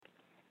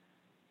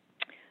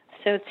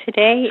So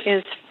today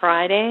is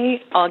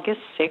Friday, August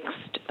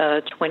 6th,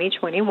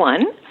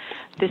 2021.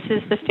 This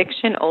is the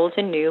Fiction Old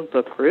and New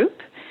book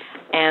group.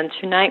 And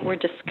tonight we're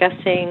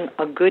discussing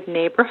A Good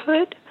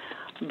Neighborhood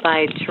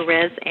by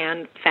Therese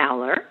Ann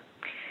Fowler.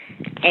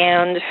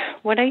 And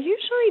what I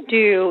usually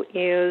do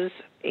is,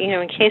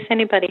 in case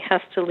anybody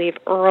has to leave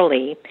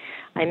early,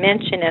 I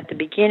mention at the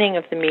beginning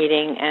of the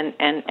meeting and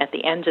at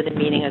the end of the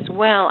meeting as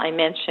well, I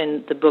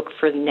mention the book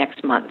for the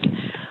next month.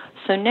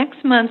 So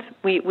next month,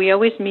 we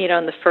always meet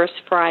on the first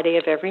Friday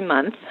of every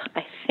month.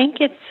 I think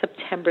it's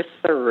September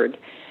 3rd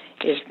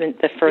is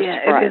the first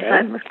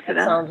Friday. That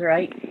sounds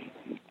right.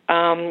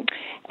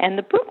 And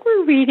the book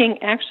we're reading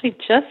actually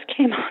just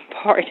came on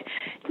board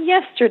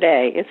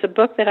yesterday. It's a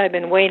book that I've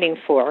been waiting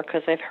for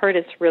because I've heard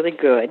it's really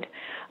good.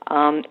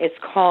 It's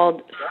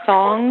called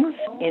Songs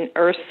in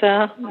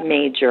Ursa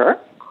Major.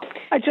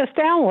 I just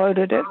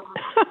downloaded it.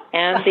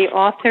 And the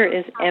author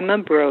is Emma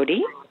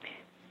Brody.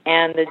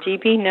 And the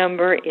DB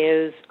number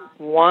is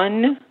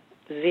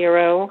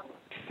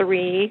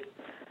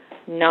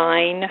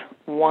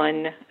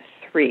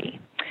 103913.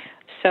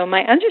 So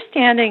my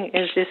understanding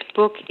is this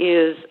book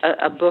is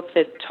a book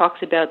that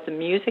talks about the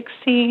music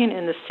scene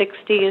in the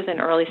 60s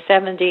and early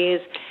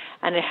 70s,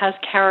 and it has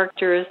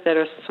characters that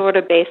are sort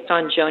of based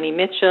on Joni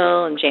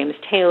Mitchell and James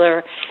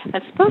Taylor.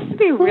 It's supposed to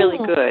be really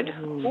good.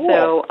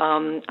 So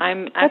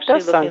I'm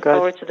actually looking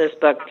forward to this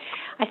book.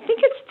 I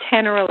think it's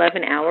 10 or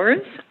 11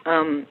 hours.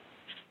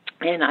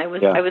 And I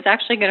was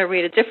actually going to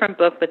read a different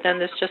book, but then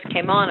this just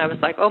came on. I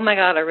was like, oh, my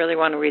God, I really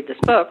want to read this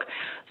book.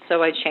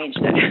 So I changed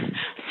it.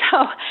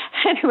 So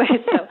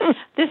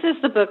this is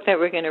the book that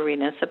we're going to read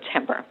in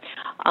September.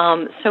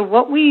 So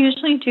what we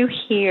usually do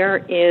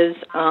here is...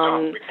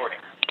 Note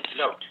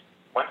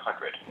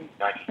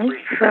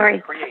 193.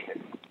 Sorry.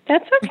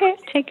 That's okay.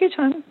 Take your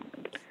time.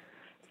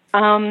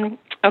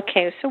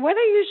 Okay, so what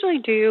I usually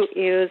do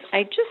is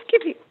I just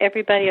give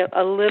everybody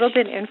a little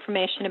bit of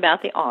information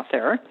about the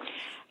author.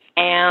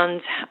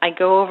 And I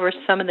go over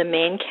some of the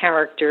main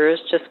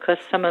characters just because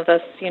some of us,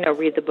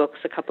 read the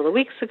books a couple of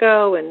weeks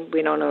ago and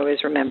we don't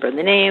always remember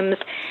the names.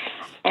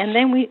 And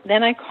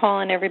then I call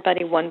on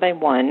everybody one by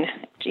one.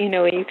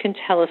 You can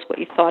tell us what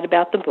you thought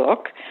about the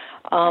book.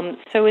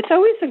 So it's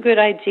always a good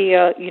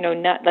idea,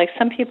 not like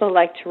some people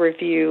like to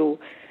review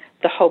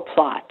the whole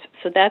plot.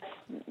 So that's,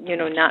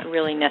 not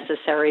really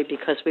necessary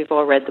because we've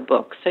all read the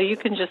book. So you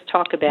can just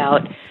talk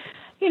about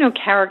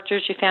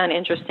characters you found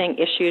interesting,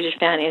 issues you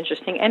found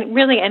interesting, and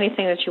really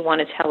anything that you want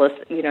to tell us,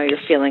 your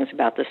feelings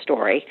about the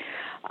story.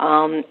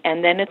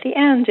 And then at the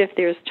end, if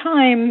there's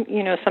time,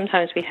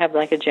 sometimes we have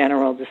like a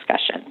general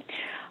discussion,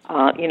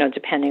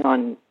 depending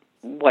on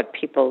what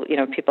people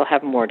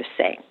have more to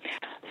say.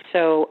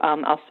 So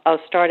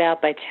I'll start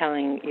out by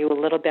telling you a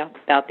little bit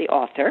about the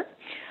author.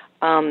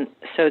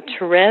 So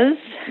Therese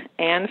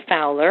Ann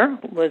Fowler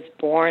was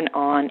born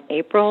on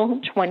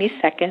April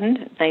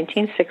 22nd,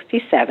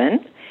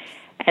 1967,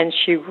 and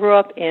she grew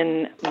up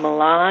in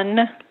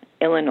Milan,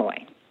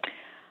 Illinois.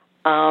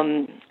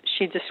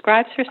 She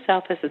describes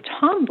herself as a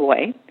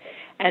tomboy,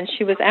 and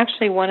she was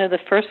actually one of the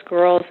first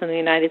girls in the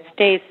United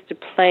States to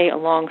play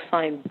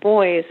alongside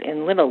boys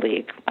in Little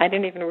League. I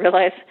didn't even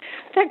realize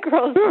that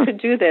girls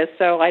could do this,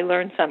 so I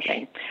learned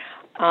something.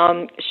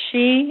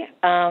 She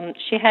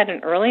had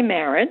an early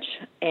marriage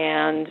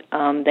and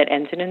that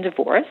ended in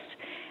divorce.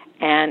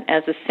 And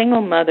as a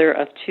single mother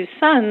of two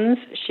sons,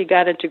 she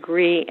got a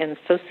degree in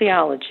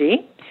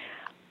sociology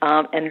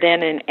and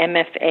then an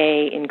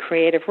MFA in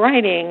creative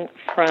writing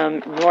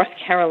from North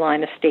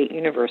Carolina State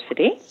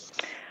University.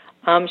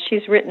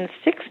 She's written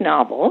 6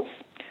 novels.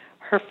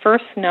 Her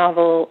first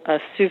novel, A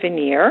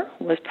Souvenir,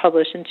 was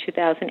published in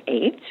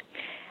 2008.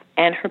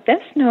 And her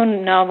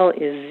best-known novel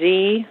is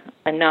Z,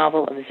 a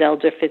novel of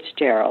Zelda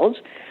Fitzgerald,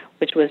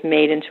 which was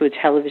made into a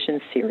television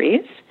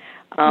series.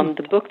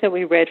 The book that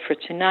we read for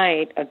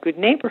tonight, A Good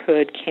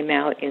Neighborhood, came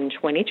out in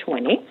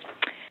 2020.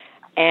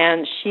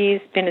 And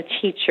she's been a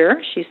teacher.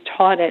 She's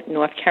taught at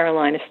North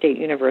Carolina State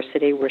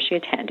University, where she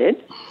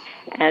attended.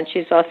 And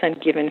she's also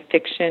given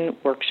fiction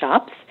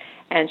workshops.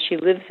 And she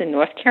lives in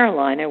North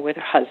Carolina with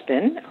her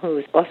husband,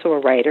 who's also a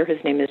writer.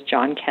 His name is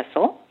John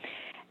Kessel.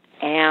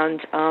 And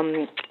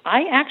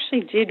I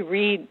actually did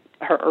read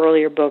her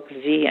earlier book,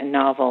 Z, a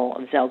novel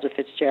of Zelda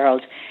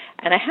Fitzgerald,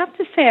 and I have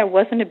to say I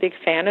wasn't a big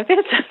fan of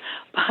it,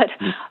 but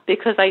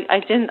because I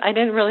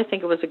didn't really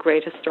think it was a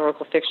great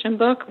historical fiction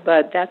book,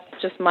 but that's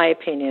just my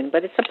opinion.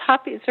 But it's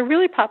a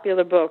really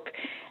popular book,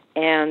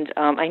 and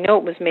I know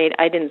it was made.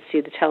 I didn't see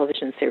the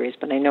television series,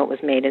 but I know it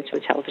was made into a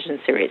television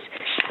series.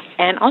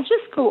 And I'll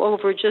just go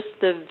over just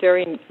the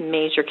very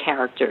major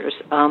characters.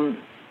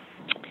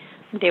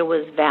 There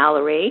was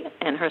Valerie,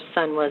 and her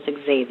son was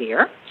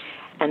Xavier.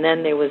 And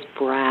then there was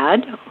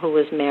Brad, who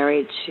was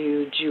married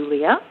to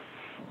Julia.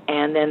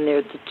 And then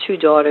the 2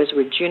 daughters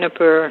were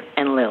Juniper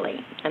and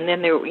Lily. And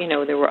then there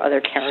were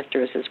other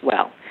characters as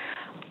well.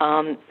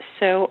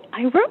 So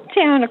I wrote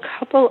down a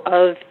couple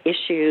of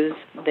issues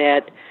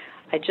that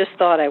I just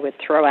thought I would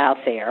throw out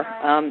there.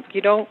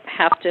 You don't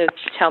have to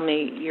tell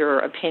me your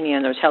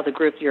opinion or tell the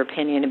group your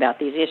opinion about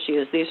these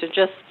issues. These are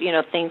just,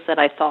 things that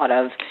I thought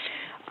of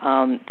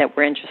that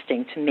were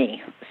interesting to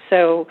me.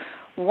 So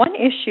one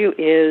issue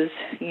is,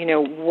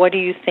 what do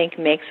you think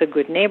makes a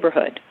good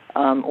neighborhood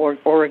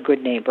or a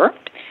good neighbor?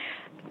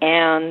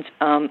 And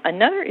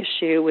another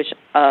issue, which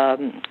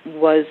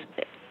was,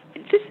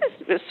 this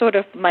is sort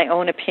of my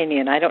own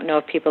opinion. I don't know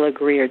if people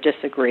agree or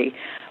disagree,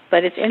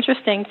 but it's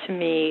interesting to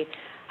me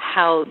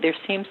how there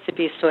seems to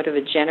be sort of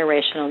a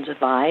generational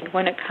divide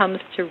when it comes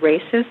to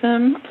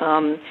racism,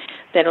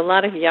 that a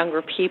lot of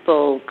younger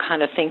people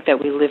kind of think that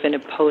we live in a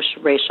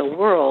post-racial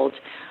world,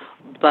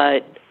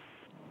 but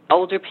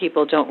older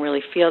people don't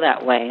really feel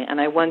that way. And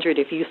I wondered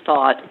if you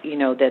thought,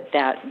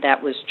 that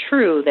was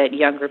true, that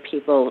younger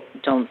people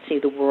don't see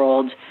the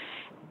world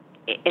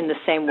in the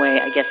same way,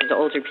 I guess, as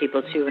older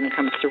people, too, when it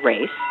comes to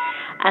race.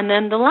 And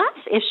then the last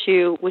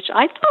issue, which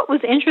I thought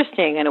was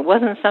interesting, and it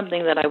wasn't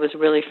something that I was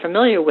really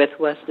familiar with,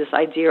 was this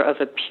idea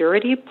of a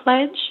purity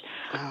pledge.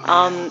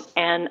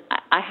 And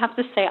I have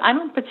to say, I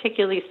don't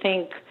particularly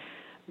think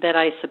that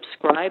I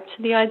subscribe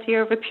to the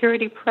idea of a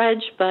purity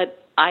pledge,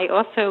 but I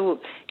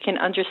also can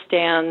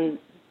understand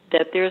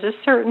that there's a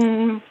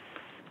certain,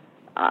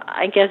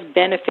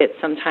 benefit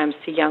sometimes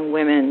to young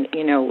women,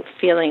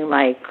 feeling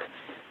like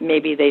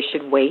maybe they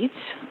should wait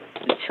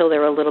until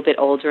they're a little bit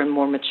older and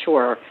more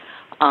mature.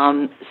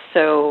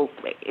 So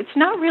it's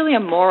not really a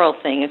moral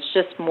thing. It's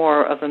just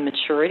more of a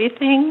maturity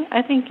thing,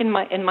 I think, in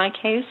my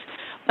case.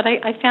 But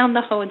I found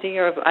the whole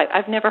idea of,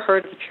 I've never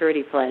heard of the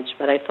purity pledge,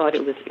 but I thought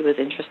it was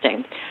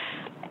interesting.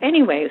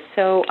 Anyway,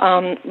 so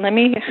let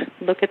me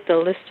look at the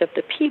list of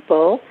the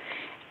people,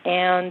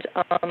 and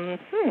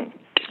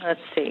let's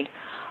see.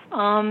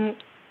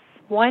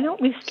 Why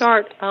don't we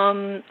start?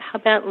 How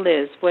about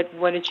Liz?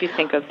 What did you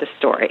think of the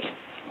story?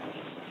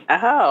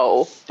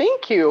 Oh,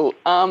 thank you.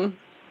 I'm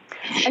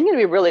going to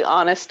be really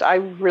honest. I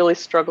really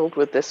struggled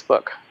with this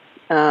book.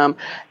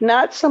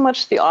 Not so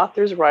much the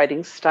author's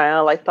writing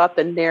style. I thought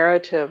the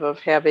narrative of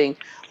having,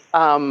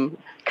 you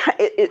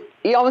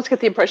almost get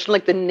the impression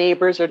like the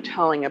neighbors are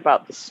telling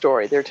about the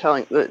story. They're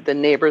telling the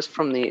neighbors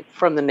from the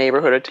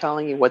neighborhood are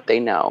telling you what they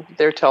know.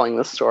 They're telling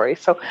the story.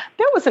 So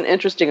that was an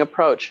interesting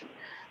approach.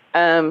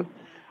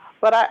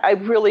 But I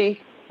really,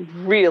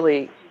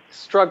 really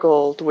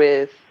struggled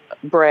with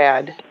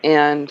Brad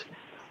and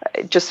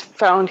just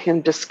found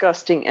him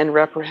disgusting and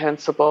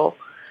reprehensible.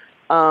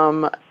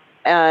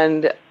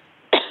 And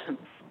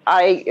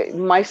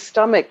my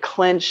stomach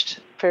clenched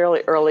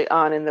fairly early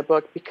on in the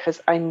book because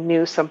I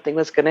knew something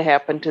was going to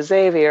happen to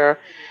Xavier,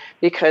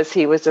 because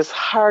he was this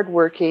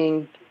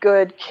hardworking,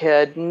 good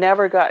kid,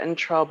 never got in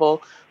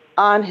trouble,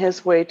 on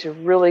his way to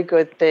really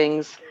good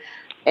things.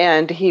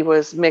 And he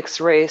was mixed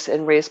race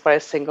and raised by a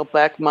single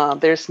black mom.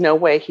 There's no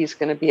way he's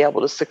going to be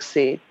able to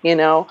succeed,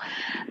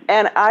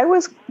 And I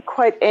was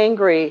quite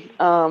angry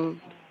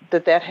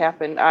that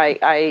happened.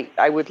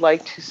 I would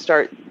like to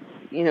start,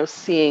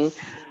 seeing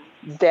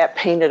that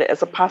painted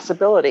as a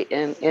possibility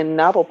in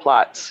novel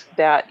plots.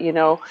 That he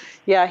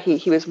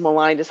was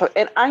maligned as,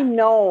 and I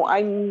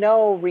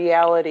know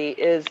reality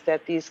is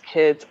that these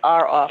kids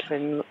are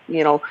often,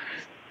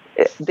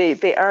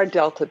 they are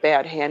dealt a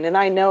bad hand, and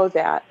I know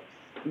that.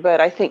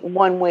 But I think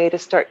one way to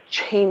start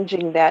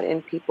changing that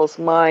in people's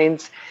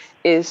minds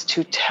is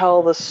to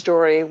tell the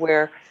story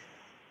where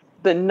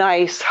the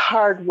nice,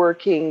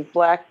 hardworking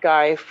black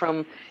guy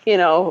from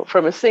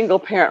a single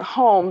parent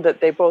home,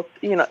 that they both,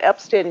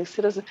 upstanding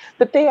citizens,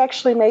 that they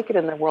actually make it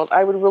in the world.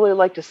 I would really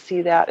like to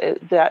see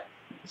that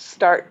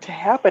start to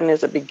happen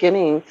as a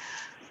beginning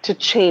to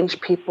change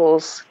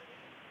people's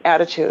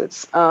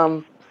attitudes.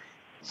 So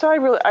I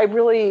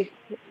really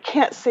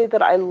can't say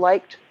that I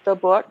liked the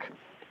book.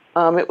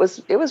 It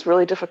was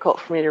really difficult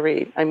for me to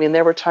read. I mean,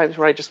 there were times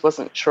where I just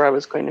wasn't sure I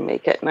was going to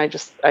make it, and I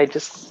just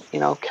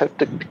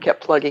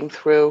kept plugging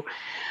through.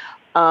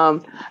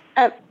 And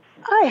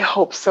I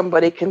hope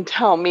somebody can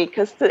tell me,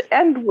 because the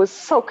end was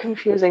so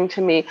confusing to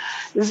me.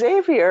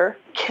 Xavier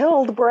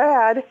killed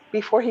Brad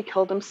before he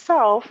killed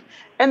himself,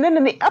 and then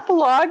in the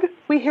epilogue,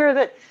 we hear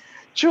that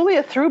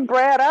Julia threw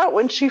Brad out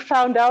when she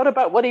found out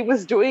about what he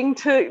was doing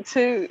to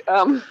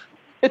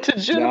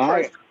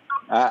Jennifer.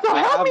 So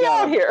help me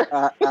out here.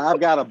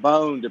 I've got a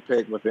bone to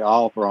pick with the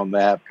author on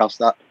that,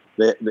 because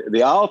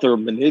the author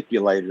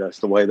manipulated us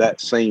the way that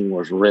scene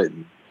was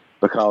written,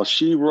 because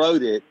she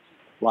wrote it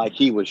like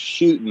he was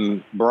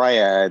shooting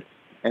Brad,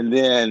 and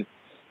then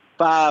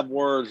 5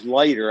 words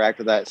later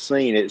after that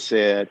scene it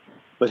said,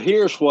 "But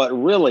here's what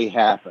really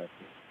happened,"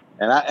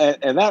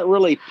 and that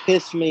really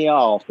pissed me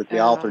off that the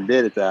author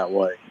did it that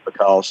way,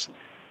 because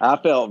I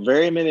felt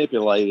very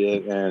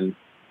manipulated. And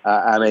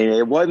I mean,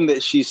 it wasn't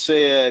that she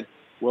said,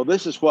 well,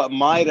 this is what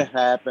might have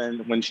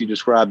happened when she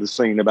described the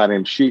scene about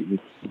him shooting.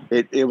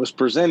 It was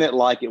presented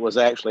like it was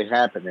actually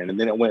happening. And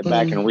then it went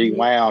back and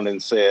rewound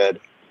and said,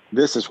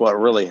 this is what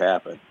really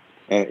happened.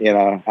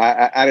 And,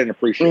 I didn't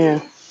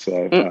appreciate it.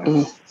 So,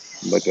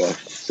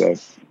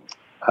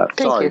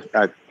 sorry.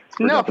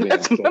 No,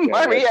 that's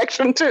my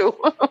reaction too.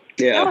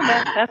 Yeah. No,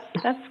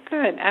 that's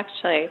good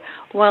actually.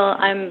 Well,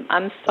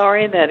 I'm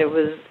sorry that it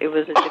was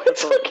a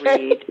difficult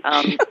read.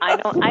 I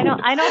don't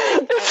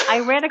think I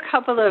read a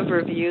couple of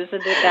reviews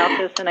about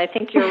this, and I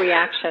think your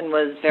reaction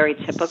was very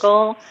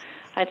typical.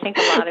 I think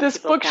a lot of this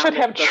people book should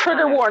have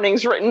trigger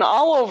warnings written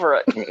all over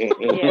it.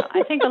 Yeah,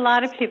 I think a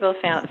lot of people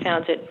found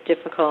it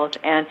difficult,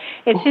 and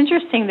it's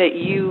interesting that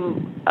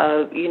you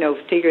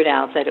figured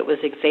out that it was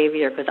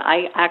Xavier, because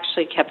I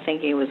actually kept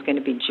thinking it was going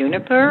to be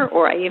Juniper,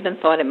 or I even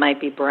thought it might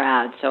be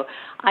Brad. So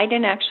I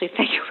didn't actually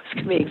think it was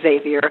going to be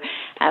Xavier,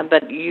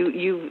 but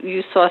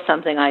you saw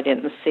something I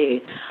didn't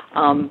see.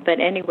 But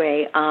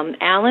anyway,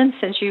 Alan,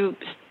 since you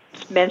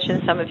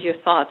mention some of your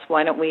thoughts,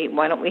 why don't we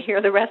hear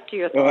the rest of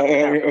your thoughts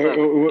about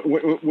the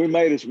book? We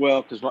may as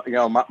well, because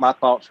my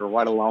thoughts are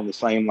right along the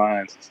same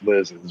lines as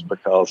Liz's,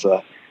 because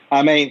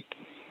I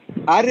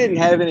didn't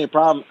have any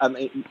problem.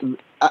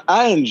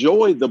 I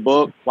enjoyed the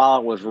book while I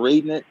was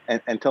reading it,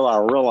 until I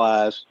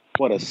realized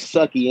what a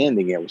sucky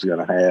ending it was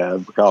going to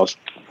have, because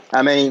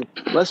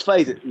let's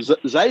face it,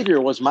 Xavier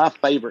was my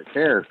favorite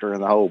character in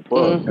the whole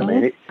book.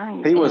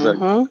 He was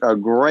a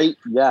great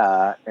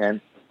guy, and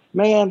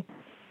man,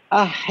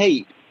 I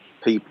hate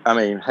people.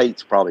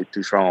 Hate's probably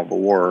too strong of a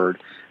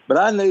word, but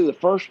I knew the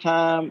first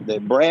time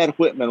that Brad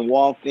Whitman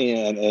walked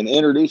in and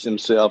introduced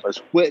himself as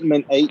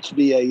Whitman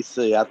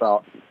HVAC, I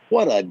thought,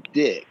 what a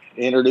dick,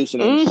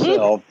 introducing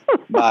himself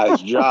by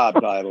his job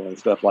title and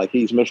stuff, like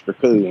he's Mr.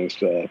 Cool and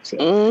stuff. So,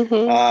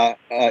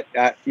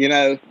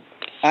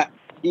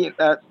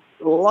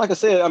 like I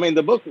said,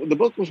 the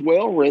book was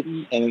well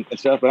written and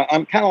stuff, but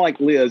I'm kind of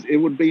like Liz. It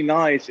would be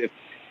nice if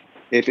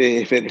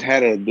it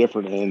had a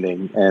different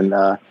ending, and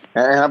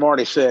I've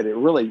already said it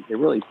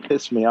really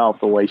pissed me off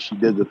the way she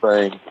did the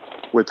thing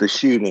with the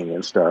shooting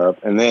and stuff,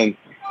 and then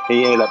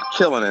he ended up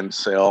killing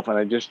himself, and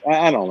I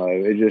don't know,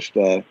 it just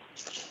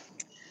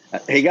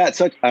he got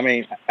such.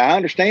 I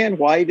understand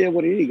why he did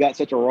what he did. He got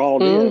such a raw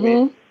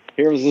deal.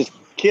 Here was this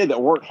kid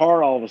that worked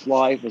hard all of his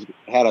life,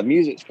 had a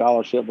music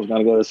scholarship, was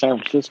going to go to San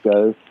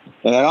Francisco,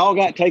 and it all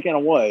got taken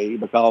away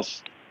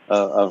because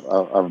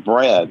of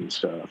Brad and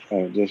stuff,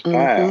 and it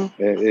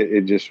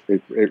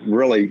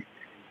really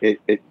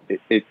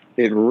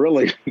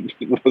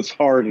was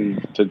hard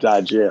to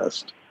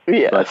digest.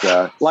 Yeah.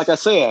 But like I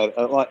said,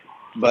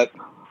 but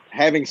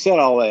having said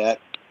all that,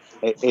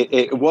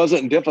 it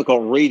wasn't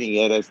difficult reading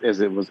it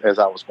as I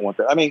was going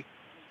through.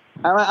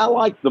 I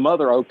liked the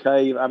mother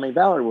okay.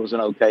 Valerie was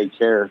an okay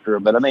character,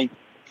 but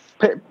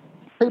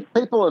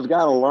people have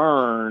got to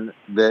learn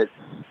that.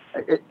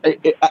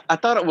 I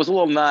thought it was a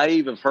little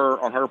naive of her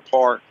on her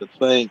part to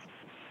think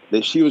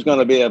that she was going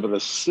to be able to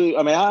sue.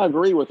 I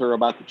agree with her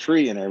about the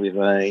tree and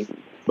everything,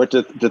 but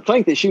to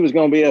think that she was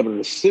going to be able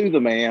to sue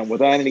the man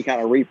without any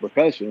kind of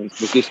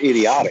repercussions was just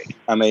idiotic.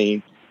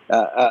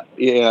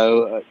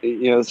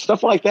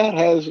 Stuff like that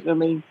has.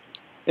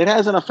 It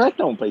has an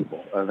effect on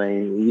people.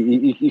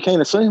 You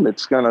can't assume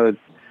it's going to.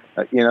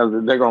 They're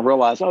going to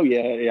realize, oh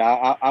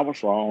yeah, I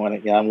was wrong,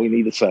 and we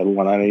need to settle,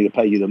 and I need to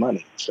pay you the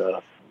money.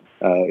 So.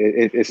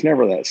 It's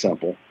never that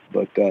simple,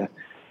 but it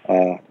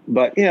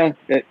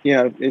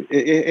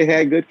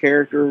had good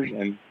characters,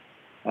 and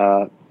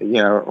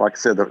like I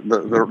said,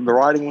 the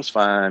writing was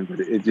fine, but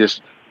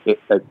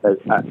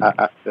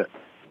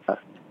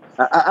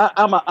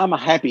I'm a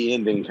happy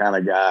ending kind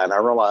of guy, and I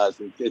realize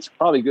it's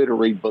probably good to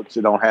read books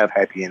that don't have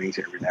happy endings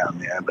every now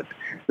and then, but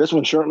this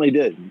one certainly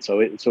didn't, so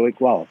it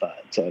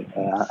qualified. So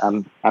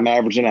I'm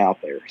averaging out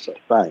there. So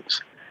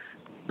thanks.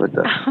 But,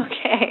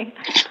 okay.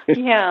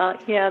 Yeah.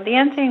 The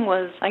ending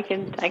was, I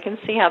can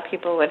see how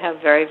people would have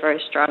very, very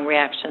strong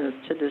reactions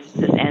to this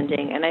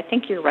ending. And I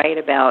think you're right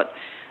about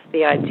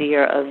the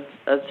idea of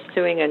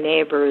suing a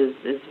neighbor is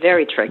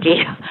very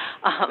tricky.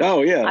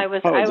 Oh yeah. I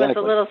was a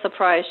little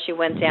surprised she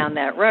went down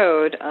that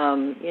road.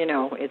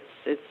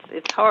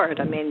 It's hard.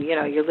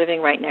 You're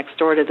living right next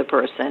door to the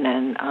person,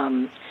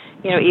 and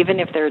even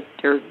if their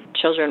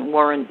children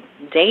weren't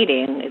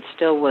dating, it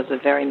still was a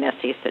very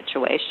messy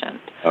situation.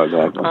 Oh,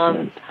 exactly.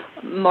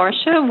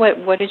 Marcia,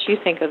 what did you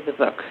think of the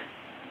book?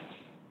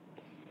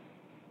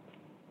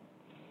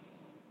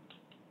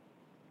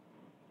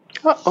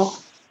 Uh-oh.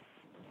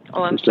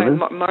 Oh, I'm sorry,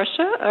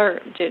 Marcia, or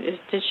did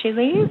she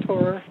leave,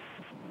 or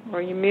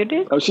are you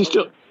muted? Oh, she's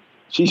muted.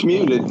 She's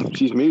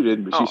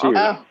muted, but she's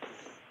here.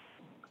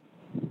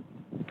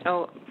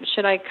 Oh,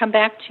 should I come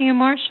back to you,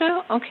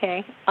 Marcia?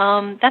 Okay,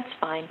 that's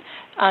fine.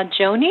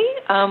 Joni,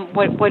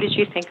 what did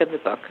you think of the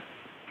book?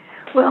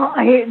 Well,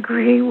 I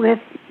agree with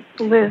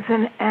Liz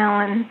and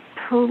Alan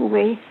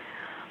totally.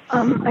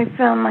 I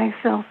found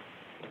myself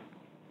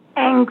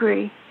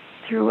angry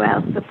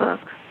throughout the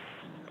book.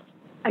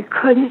 I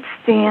couldn't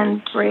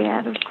stand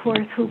Brad, of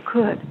course, who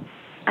could?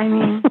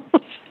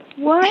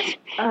 What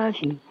a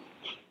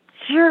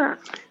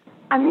jerk.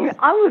 I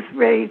was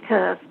ready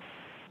to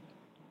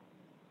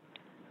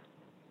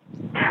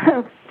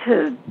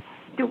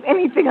do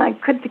anything I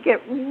could to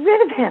get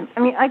rid of him.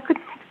 I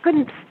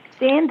couldn't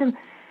stand him.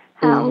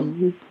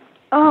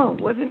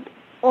 What an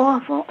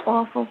awful,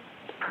 awful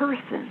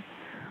person.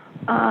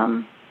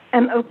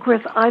 and of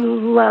course, I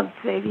loved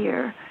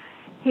Xavier.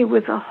 He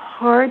was a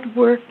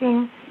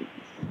hard-working,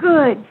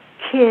 good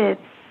kid,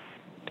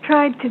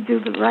 tried to do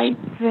the right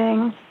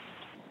thing,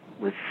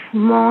 was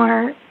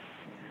smart,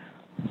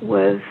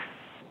 was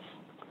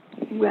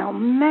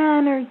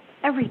well-mannered,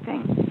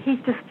 everything.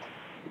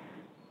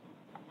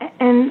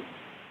 And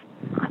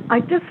I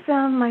just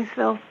found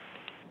myself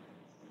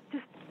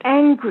just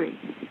angry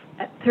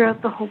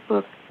throughout the whole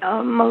book,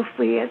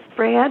 mostly at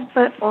Brad,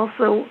 but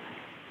also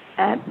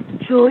at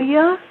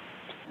Julia.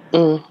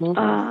 Mm-hmm.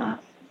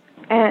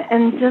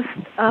 And just,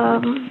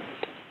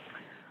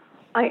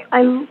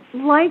 I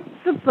liked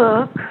the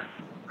book.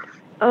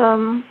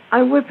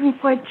 I wasn't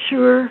quite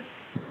sure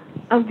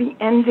of the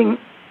ending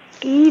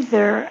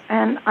either,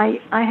 and I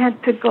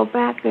had to go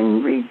back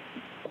and read,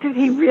 did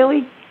he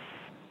really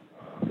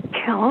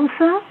kill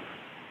himself?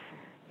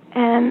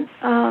 And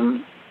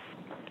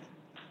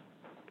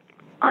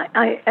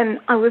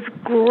I was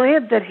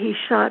glad that he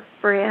shot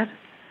Brad.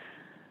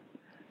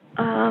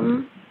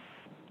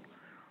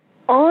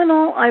 All in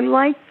all, I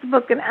liked the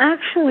book, and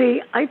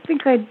actually, I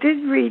think I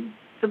did read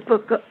the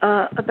book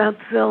about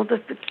Zelda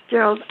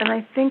Fitzgerald, and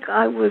I think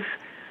I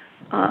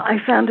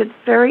found it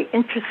very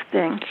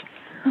interesting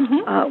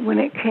when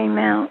it came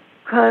out,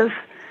 because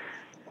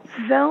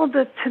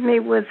Zelda to me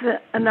was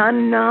an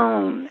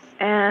unknown,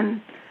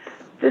 and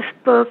this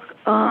book,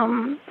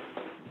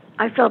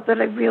 I felt that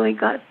I really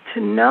got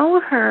to know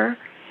her,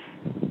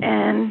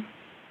 and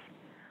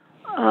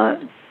I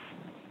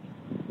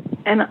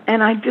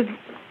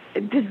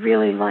did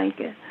really like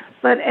it.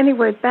 But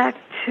anyway, back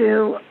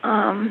to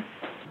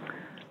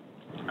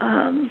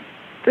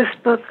this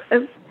book.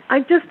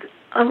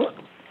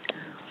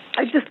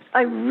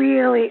 I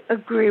really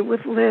agree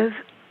with Liz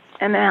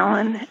and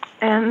Alan,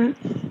 and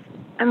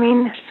I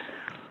mean,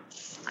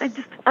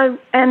 just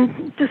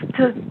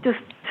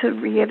to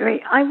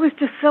reiterate, I was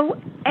just so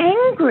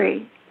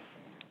angry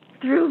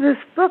through this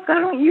book. I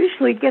don't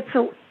usually get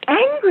so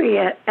angry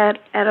at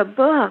a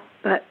book,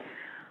 but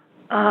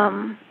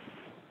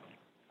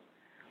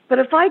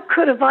if I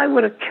could have, I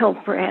would have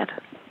killed Brad.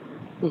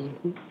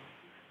 Mm-hmm.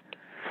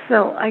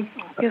 So I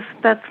guess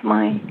that's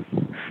my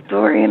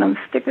story, and I'm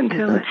sticking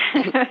to it.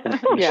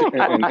 Yeah.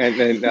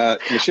 And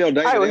Michelle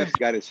David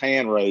got his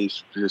hand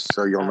raised, just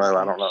so you'll know.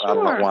 I don't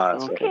know why.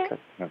 So. Okay.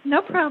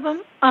 No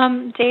problem.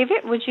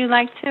 David, would you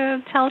like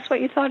to tell us what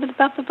you thought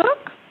about the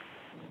book?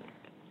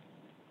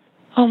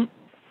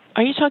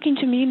 Are you talking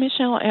to me,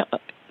 Michelle?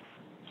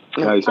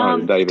 No, he's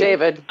talking to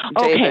David.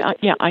 Okay.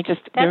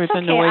 There was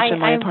a noise in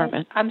my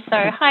apartment. I'm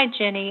sorry. Hi,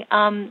 Jenny.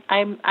 I'm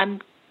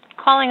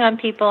calling on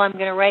people. I'm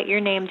going to write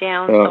your name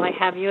down so I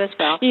have you as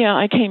well. Yeah,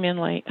 I came in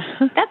late.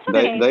 That's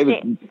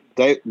okay.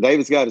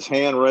 David's got his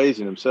hand raised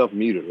and himself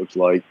muted, looks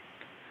like.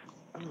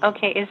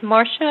 Okay. Is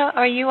Marcia,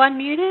 are you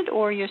unmuted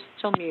or you're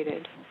still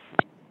muted?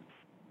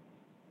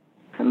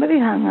 Somebody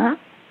hung up,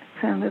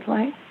 it sounded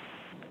like.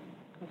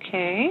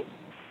 Okay.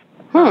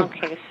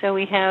 Okay, so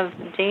we have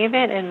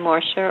David and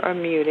Marcia are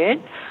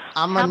muted.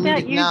 I'm How unmuted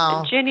about you,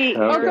 now. Jenny?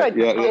 Oh, good.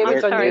 Yeah,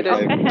 David's sorry.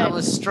 unmuted. I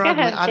was struggling.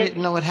 Ahead, I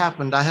didn't know what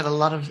happened. I had a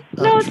lot of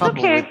it's trouble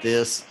okay. with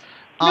this.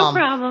 No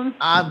problem.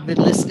 I've been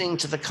listening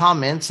to the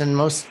comments and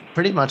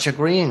pretty much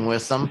agreeing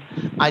with them.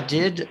 I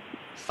did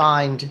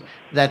find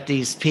that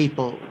these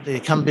people, they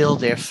come build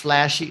their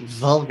flashy,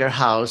 vulgar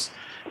house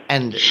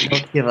and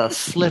don't give a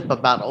flip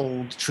about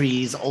old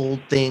trees,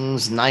 old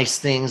things, nice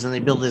things, and they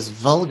build this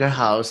vulgar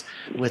house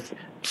with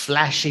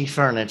flashy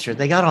furniture.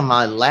 They got on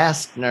my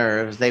last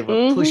nerves. They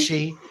were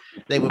pushy.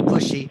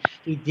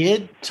 He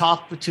did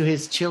talk to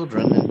his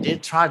children and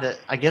did try to,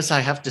 I guess I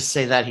have to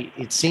say that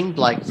it seemed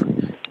like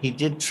he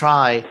did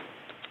try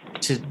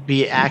to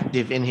be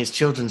active in his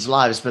children's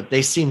lives, but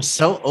they seemed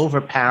so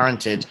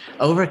overparented,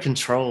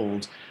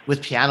 over-controlled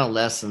with piano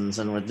lessons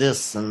and with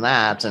this and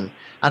that. And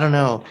I don't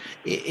know,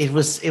 it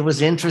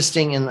was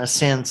interesting in a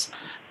sense,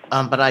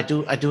 but I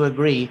do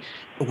agree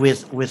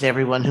with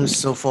everyone who's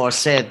so far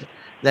said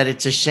that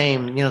it's a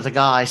shame, the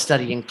guy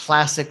studying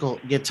classical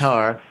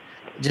guitar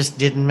just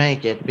didn't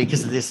make it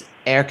because of this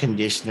air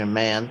conditioner,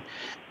 man.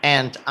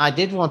 And I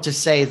did want to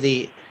say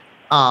that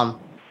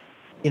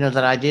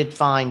I did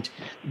find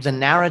the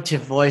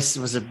narrative voice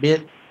was a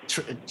bit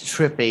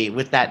trippy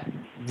with that.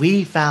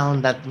 We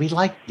found that we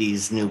liked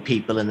these new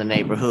people in the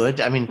neighborhood.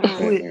 I mean,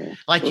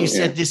 like you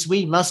said, this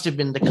we must have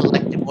been the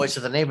collective voice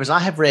of the neighbors. I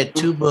have read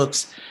 2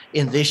 books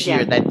in this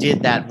year that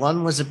did that.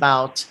 One was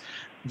about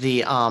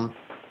the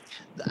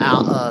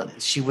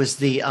she was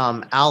the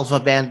Alva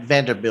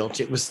Vanderbilt.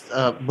 It was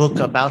a book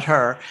about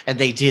her, and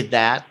they did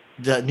that.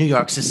 The New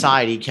York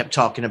Society kept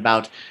talking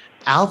about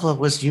Alva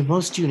was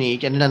most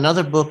unique. And in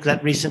another book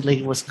that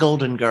recently was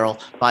Golden Girl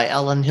by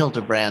Ellen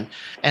Hildebrand,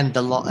 and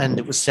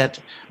it was set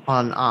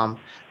on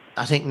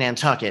I think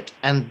Nantucket,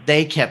 and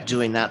they kept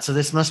doing that. So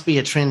this must be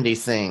a trendy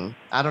thing.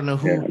 I don't know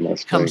who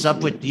comes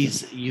up with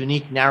these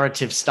unique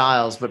narrative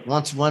styles, but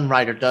once one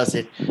writer does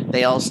it,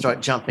 they all start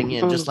jumping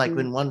in. Just like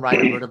when one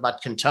writer wrote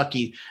about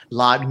Kentucky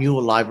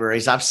mule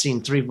libraries, I've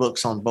seen 3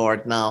 books on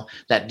board now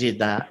that did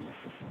that.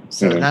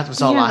 So that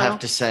was all I have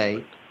to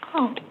say.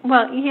 Oh,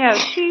 well, yeah,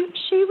 she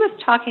was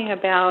talking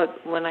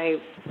about, when I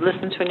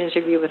listened to an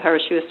interview with her,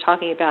 she was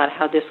talking about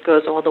how this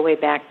goes all the way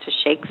back to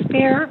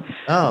Shakespeare.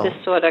 Oh, this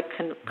sort of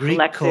Greek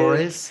collective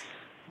chorus.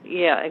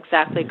 Yeah,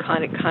 exactly,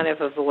 kind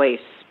of a voice.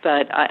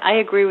 But I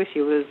agree with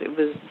you. It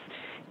was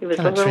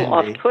a little trendy.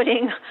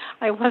 off-putting.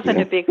 I wasn't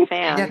a big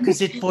fan. Yeah,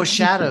 because it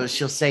foreshadows.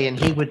 She'll say, and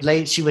she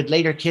would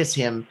later kiss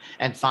him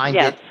and find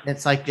Yes. it.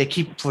 It's like they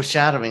keep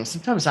foreshadowing.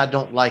 Sometimes I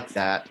don't like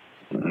that.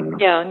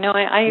 Yeah, no,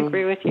 I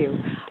agree with you.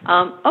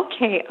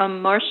 Okay,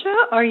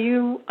 Marcia, are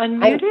you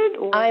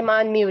unmuted? I'm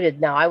unmuted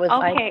now.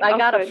 I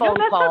got a phone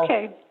call,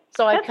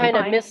 so I kind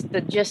of missed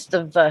the gist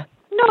of the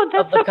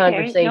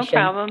conversation. No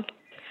problem.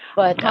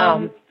 But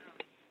go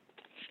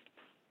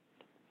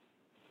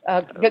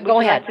ahead. Would you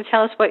like to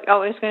tell us what?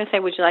 Oh, I was going to say,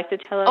 would you like to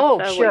tell us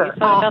what you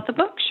thought about the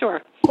book?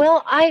 Sure.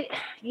 Well,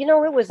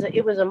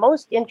 it was a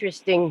most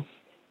interesting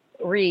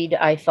read.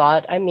 I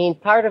thought. I mean,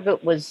 part of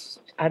it was.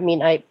 I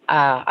mean,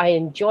 I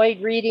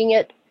enjoyed reading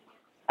it.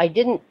 I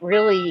didn't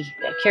really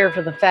care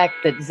for the fact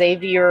that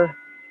Xavier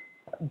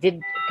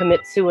did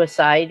commit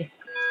suicide.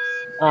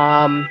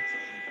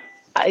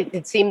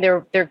 It seemed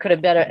there could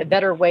have been a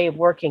better way of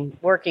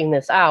working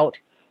this out.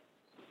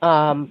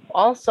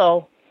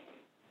 Also,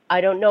 I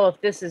don't know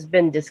if this has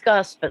been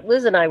discussed, but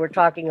Liz and I were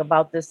talking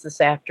about this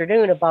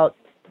afternoon about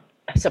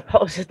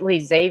supposedly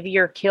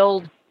Xavier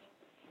killed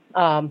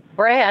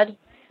Brad,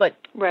 but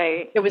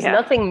there was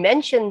nothing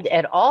mentioned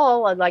at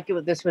all. Like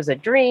this was a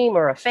dream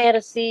or a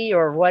fantasy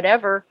or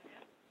whatever.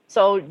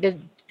 So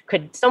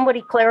could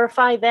somebody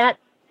clarify that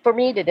for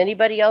me? Was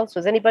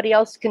anybody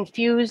else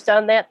confused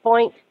on that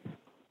point?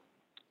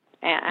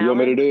 You want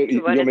me to do it?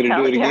 You want me to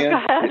do it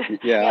again?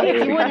 Yeah,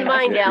 if you wouldn't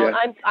mind,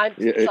 Alan. I'm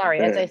sorry.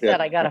 As I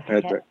said, I got a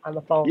hat on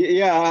the phone.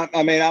 Yeah,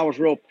 I mean, I was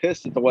real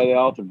pissed at the way the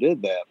author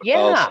did that.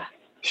 Because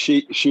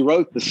she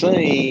wrote the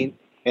scene,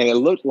 and it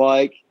looked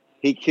like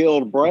he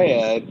killed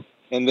Brad,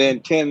 and then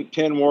 10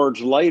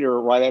 words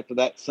later, right after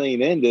that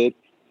scene ended,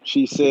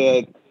 she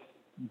said,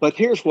 "But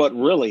here's what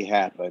really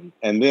happened,"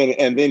 and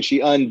then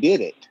she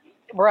undid it.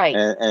 Right.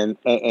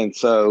 And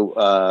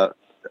so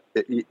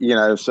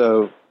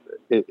so.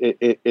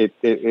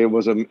 It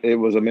was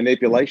a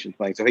manipulation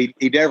thing. So he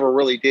never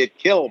really did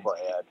kill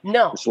Brad.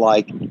 No, it's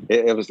like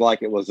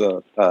it was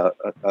a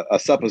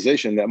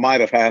supposition that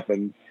might have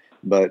happened,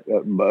 but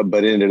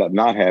ended up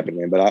not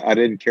happening. But I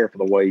didn't care for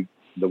the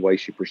way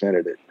she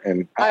presented it,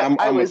 and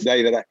I'm with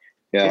David. I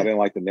didn't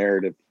like the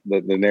narrative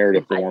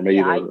form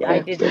either. I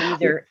didn't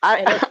either.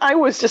 I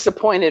was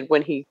disappointed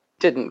when he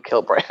didn't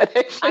kill Brad.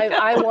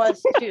 I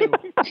was too.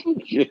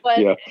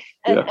 But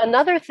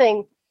another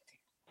thing.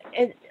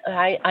 And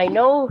I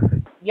know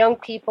young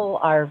people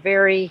are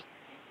very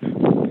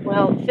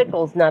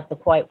fickle's not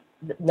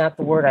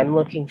the word I'm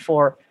looking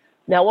for.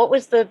 Now, what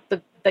was the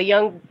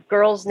young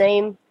girl's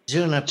name?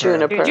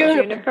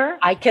 Juniper.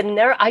 I can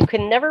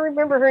never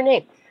remember her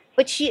name,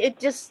 but it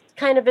just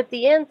kind of at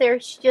the end there,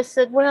 she just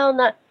said,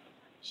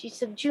 she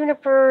said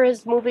Juniper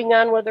is moving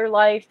on with her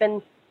life,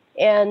 and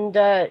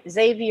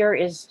Xavier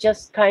is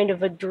just kind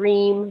of a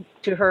dream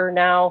to her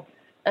now,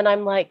 and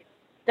I'm like,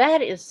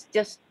 that is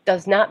just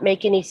does not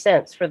make any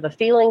sense for the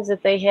feelings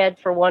that they had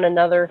for one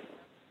another.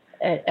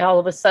 And all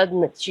of a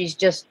sudden that she's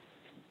just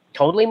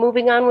totally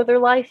moving on with her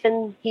life,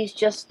 and he's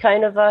just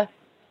kind of a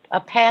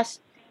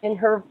past in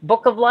her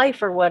book of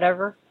life or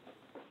whatever.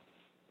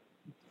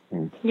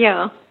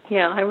 Yeah,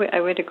 I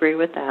would agree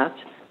with that,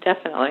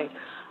 definitely.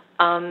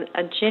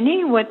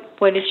 Ginny, what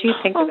did you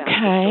think about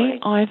the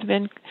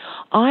story?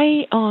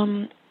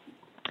 I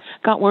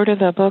got word of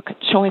the book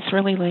choice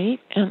really late,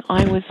 and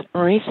I was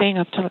racing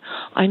up to.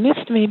 I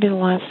missed maybe the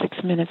last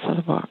 6 minutes of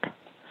the book.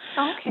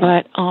 Okay.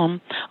 But I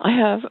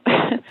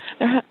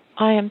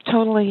am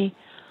totally.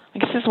 I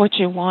guess this is what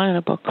you want in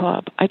a book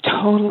club. I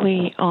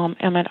totally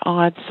am at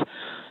odds.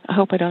 I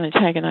hope I don't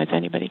antagonize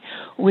anybody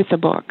with the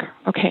book.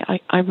 Okay,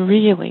 I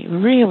really,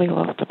 really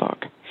loved the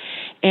book,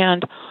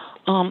 and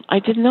I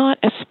did not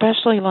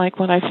especially like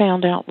what I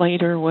found out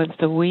later was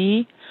the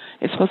we.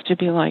 It's supposed to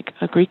be like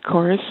a Greek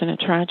chorus in a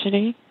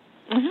tragedy.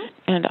 Mm-hmm.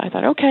 And I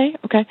thought, okay,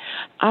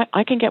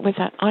 I can get with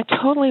that. I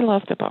totally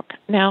love the book.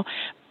 Now,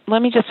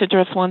 let me just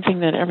address one thing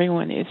that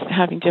everyone is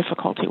having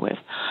difficulty with.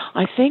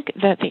 I think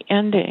that the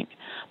ending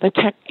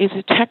is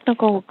a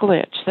technical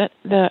glitch, that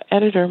the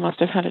editor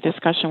must have had a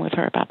discussion with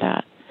her about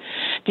that.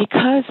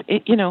 Because,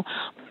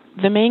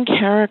 the main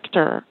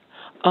character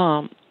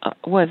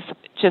was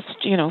just,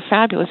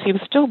 fabulous. He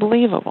was still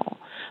believable,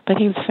 but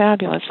he was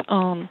fabulous.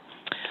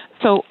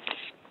 So,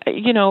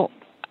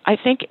 I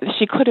think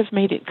she could have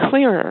made it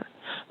clearer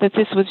that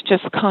this was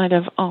just kind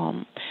of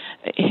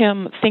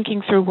him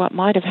thinking through what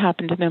might have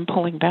happened and then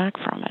pulling back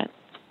from it.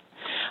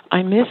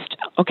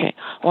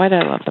 Why did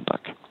I love the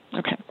book?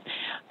 Okay.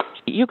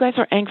 You guys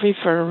are angry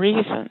for a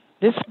reason.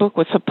 This book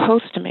was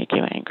supposed to make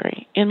you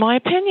angry. In my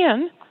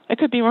opinion, I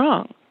could be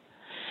wrong.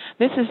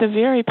 This is a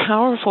very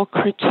powerful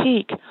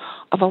critique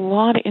of a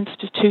lot of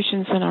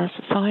institutions in our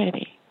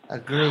society.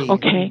 Agreed.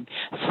 Okay.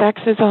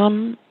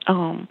 Sexism,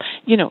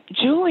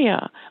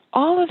 Julia,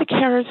 all of the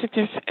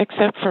characters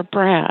except for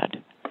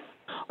Brad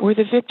were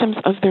the victims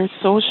of their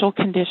social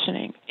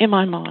conditioning, in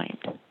my mind.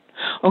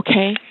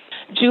 Okay?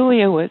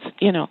 Julia was,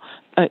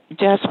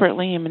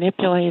 desperately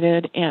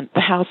manipulated, and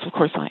the house, of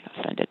course, I was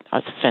offended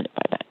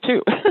by that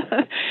too.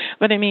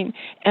 But I mean,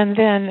 and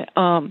then,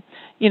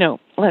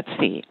 let's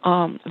see,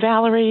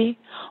 Valerie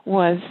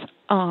was,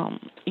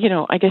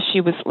 I guess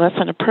she was less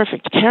than a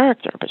perfect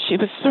character, but she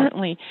was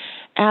certainly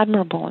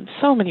admirable in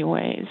so many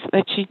ways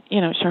that she,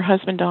 her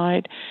husband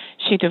died,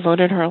 she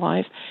devoted her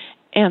life.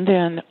 And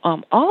then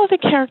all of the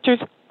characters,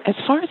 as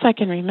far as I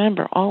can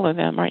remember, all of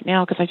them right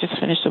now, because I just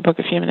finished the book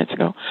a few minutes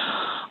ago,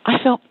 I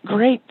felt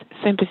great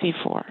sympathy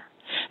for.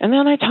 And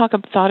then I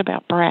thought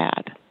about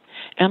Brad,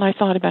 and I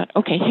thought about,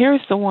 okay,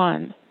 here's the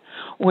one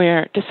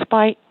where,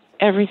 despite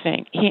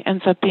everything, he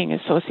ends up being a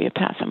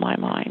sociopath in my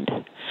mind,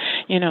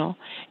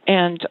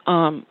 and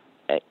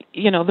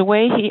the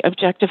way he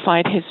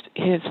objectified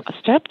his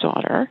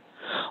stepdaughter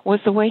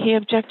was the way he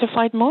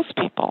objectified most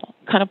people,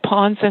 kind of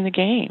pawns in the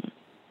game.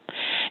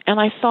 And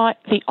I thought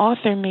the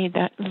author made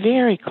that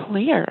very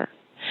clear.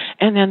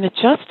 And then the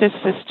justice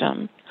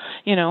system,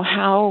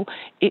 how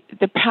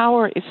the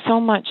power is so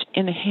much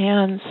in the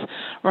hands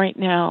right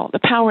now, the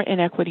power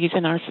inequities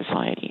in our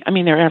society. I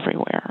mean, they're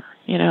everywhere,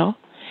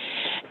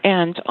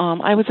 And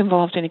I was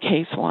involved in a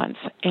case once,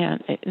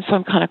 and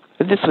so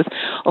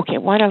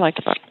why did I like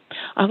the book?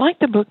 I liked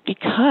the book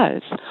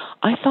because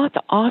I thought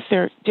the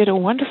author did a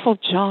wonderful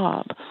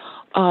job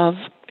of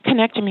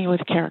connecting me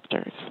with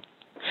characters.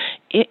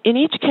 In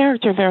each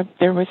character,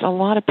 there was a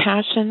lot of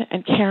passion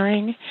and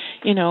caring.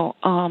 There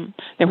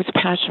was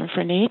passion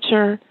for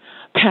nature,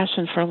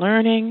 passion for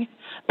learning,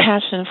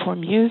 passion for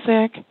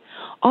music,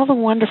 all the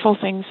wonderful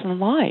things in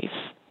life.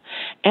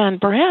 And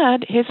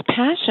Brad, his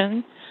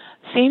passion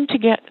seemed to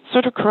get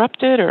sort of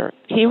corrupted, or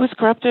he was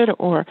corrupted,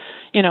 or,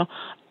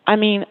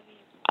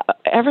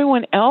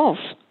 everyone else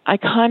I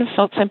kind of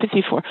felt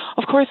sympathy for.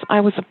 Of course,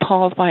 I was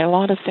appalled by a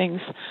lot of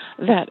things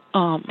that,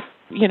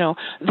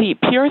 the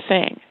pure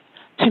thing,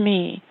 to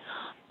me,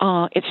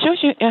 it shows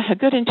you had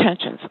good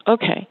intentions.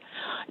 Okay,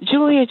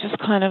 Julia just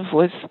kind of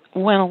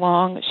went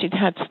along. She'd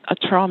had a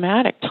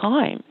traumatic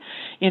time,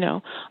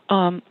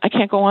 I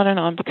can't go on and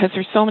on because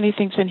there's so many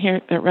things in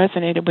here that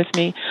resonated with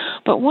me.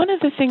 But one of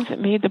the things that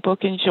made the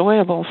book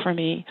enjoyable for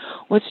me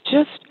was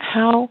just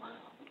how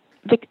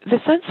the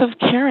sense of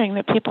caring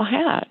that people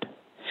had,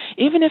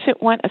 even if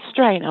it went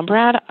astray. Now,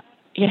 Brad,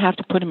 you have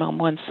to put him on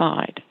one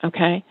side,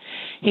 okay?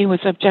 He was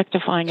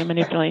objectifying and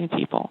manipulating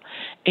people,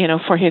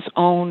 for his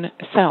own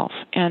self.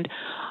 And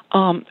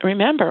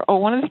remember,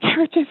 one of the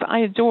characters I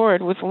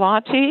adored was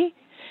Lottie,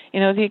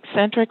 the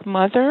eccentric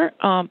mother.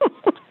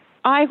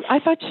 I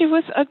thought she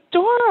was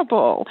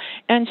adorable,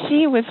 and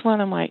she was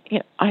one of my.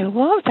 I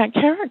loved that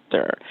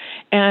character,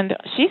 and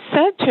she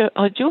said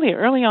to Julia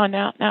early on,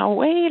 "Now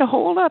wait,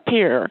 hold up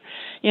here,"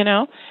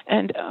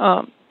 and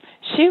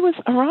she was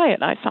a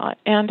riot, I thought,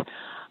 and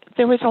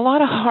there was a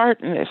lot of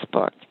heart in this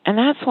book, and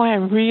that's why I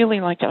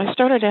really liked it. I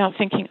started out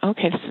thinking,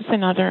 okay, this is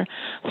another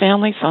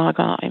family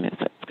saga. It's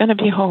going to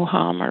be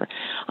ho-hum, or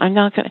I'm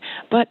not going to.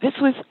 But this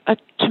was,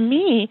 to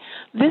me,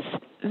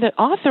 the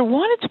author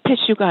wanted to piss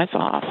you guys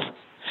off.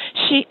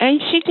 She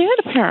did,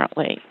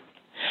 apparently.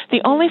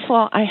 The only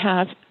flaw I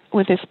have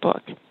with this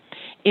book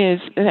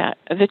is that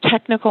the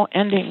technical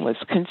ending was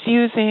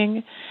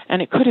confusing,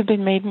 and it could have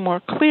been made more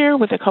clear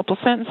with a couple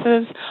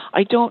sentences.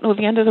 I don't know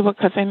the end of the book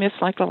because I missed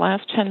the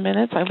last 10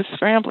 minutes. I was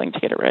scrambling to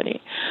get it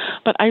ready.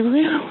 But I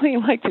really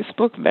like this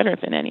book better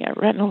than any I've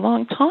read in a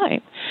long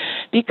time,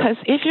 because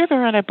if you're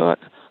going to write a book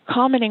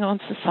commenting on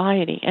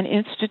society and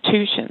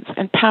institutions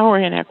and power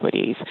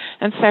inequities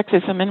and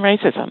sexism and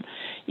racism,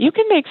 you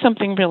can make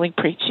something really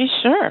preachy,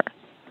 sure.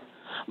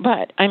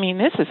 But,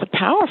 this is a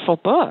powerful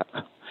book.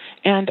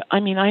 And, I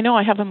know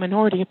I have a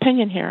minority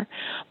opinion here,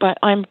 but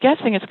I'm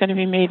guessing it's going to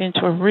be made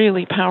into a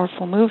really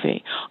powerful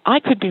movie. I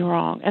could be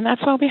wrong, and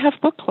that's why we have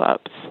book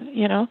clubs,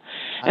 And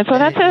so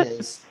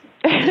that's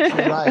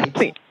it.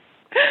 Right.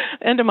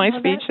 End of my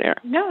speech there.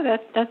 No,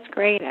 that's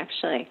great,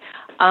 actually.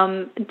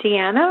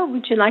 Deanna,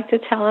 would you like to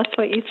tell us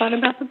what you thought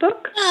about the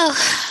book? Oh,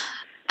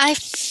 I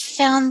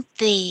found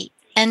the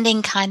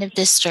ending kind of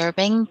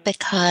disturbing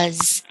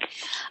because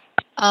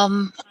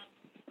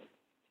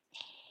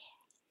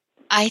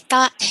I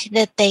thought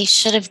that they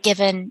should have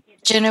given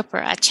Juniper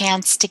a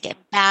chance to get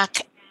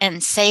back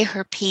and say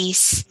her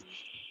piece,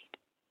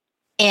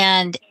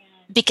 and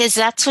because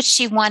that's what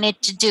she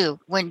wanted to do.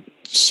 When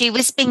she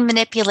was being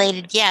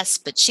manipulated, yes,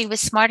 but she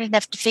was smart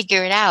enough to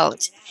figure it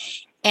out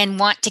and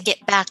want to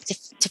get back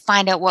to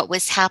find out what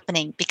was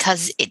happening,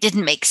 because it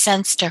didn't make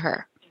sense to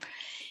her.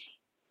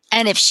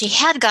 And if she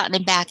had gotten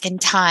it back in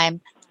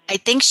time, I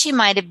think she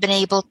might have been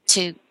able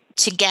to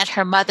get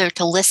her mother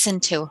to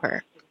listen to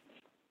her.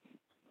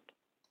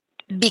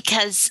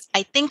 Because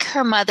I think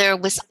her mother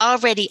was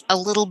already a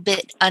little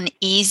bit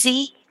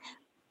uneasy,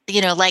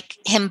 like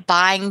him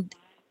buying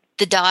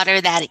the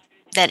daughter that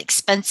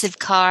expensive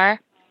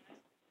car.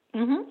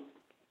 Mm-hmm.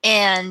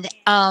 And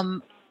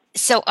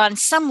so on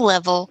some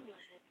level,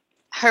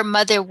 her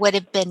mother would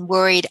have been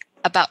worried,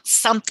 about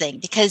something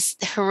because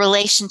her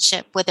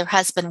relationship with her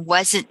husband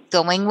wasn't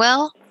going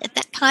well at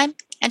that time,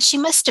 and she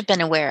must have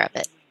been aware of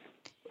it.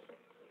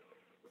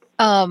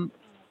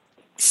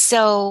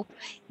 So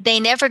they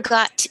never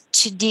got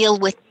to deal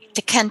with,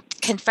 to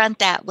confront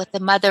that with the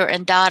mother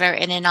and daughter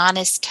in an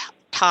honest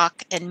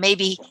talk, and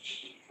maybe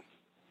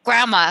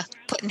grandma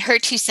putting her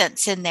 2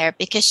 cents in there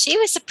because she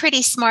was a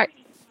pretty smart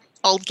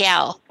old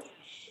gal.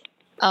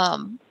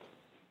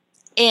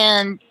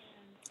 And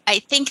I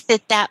think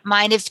that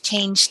might have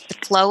changed the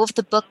flow of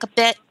the book a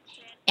bit,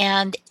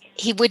 and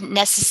he wouldn't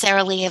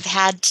necessarily have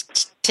had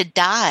to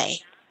die.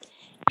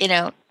 You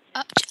know,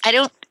 I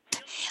don't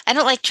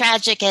like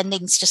tragic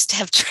endings just to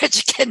have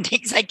tragic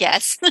endings, I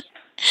guess.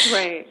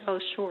 Right. Oh,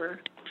 sure.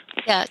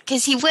 Yeah,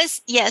 because he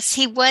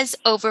was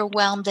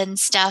overwhelmed and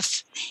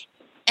stuff,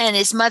 and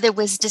his mother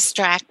was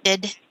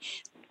distracted,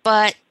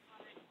 but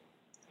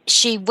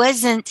she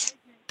wasn't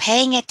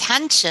paying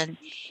attention,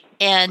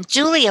 and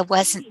Julia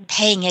wasn't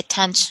paying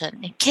attention.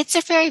 And kids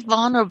are very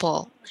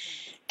vulnerable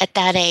at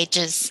that age.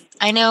 As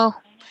I know,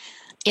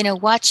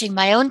 watching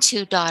my own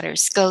 2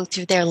 daughters go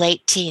through their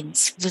late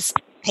teens was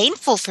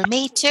painful for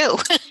me too.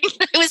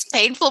 It was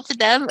painful for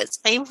them. It was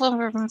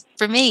painful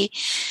for me.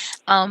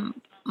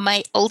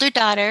 My older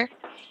daughter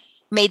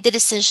made the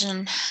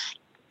decision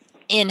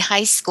in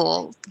high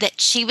school that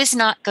she was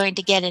not going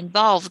to get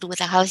involved with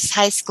a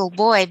high school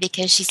boy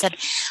because she said,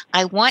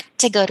 I want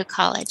to go to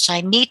college. I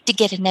need to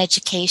get an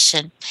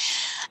education.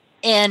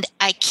 And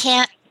I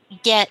can't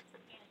get,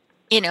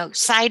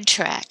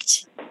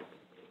 sidetracked.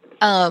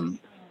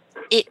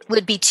 It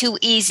would be too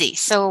easy.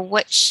 So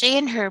what she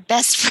and her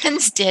best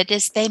friends did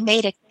is they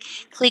made a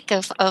clique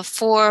of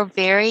 4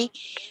 very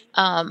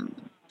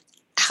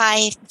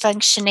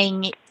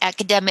high-functioning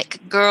academic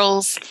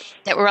girls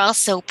that were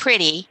also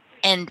pretty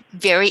and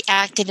very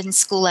active in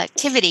school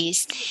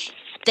activities,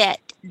 that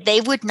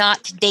they would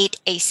not date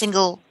a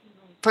single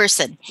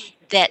person.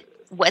 That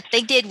what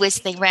they did was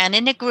they ran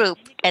in a group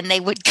and they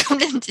would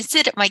come and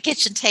sit at my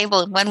kitchen table,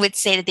 and one would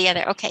say to the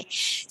other, okay,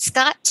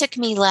 Scott took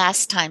me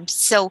last time,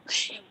 so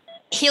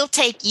he'll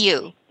take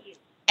you,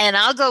 and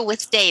I'll go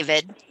with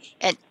David.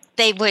 And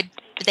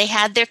they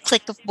had their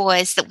clique of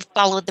boys that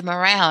followed them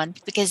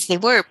around because they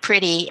were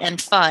pretty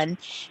and fun,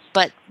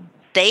 but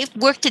they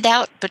worked it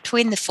out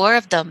between the 4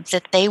 of them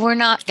that they were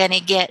not going to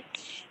get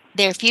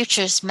their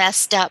futures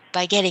messed up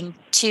by getting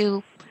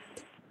too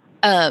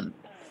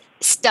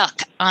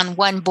stuck on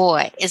one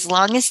boy. As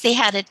long as they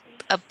had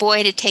a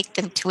boy to take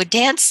them to a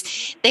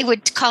dance, they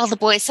would call the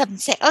boys up and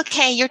say,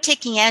 okay, you're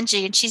taking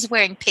Angie and she's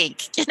wearing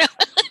pink,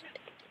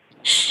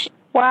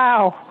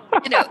 Wow.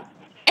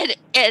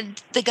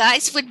 And the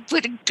guys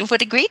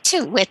would agree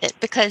with it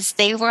because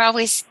they were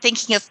always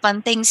thinking of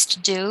fun things to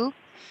do.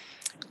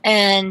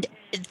 And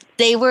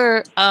they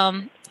were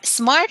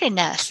smart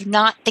enough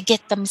not to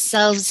get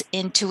themselves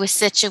into a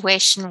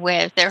situation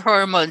where their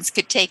hormones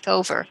could take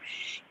over,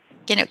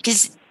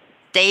 because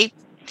they'd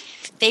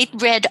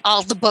read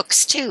all the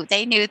books too.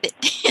 They knew that,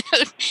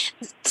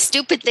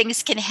 stupid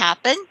things can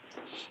happen.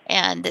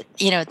 And,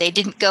 they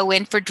didn't go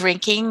in for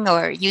drinking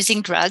or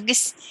using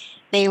drugs.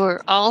 They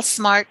were all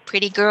smart,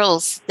 pretty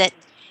girls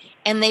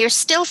and they are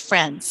still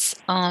friends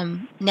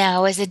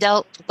now as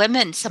adult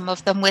women, some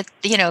of them with,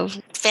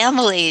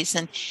 families,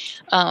 and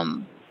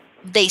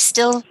they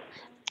still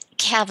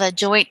have a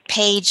joint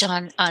page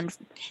on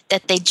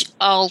that they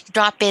all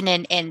drop in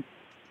and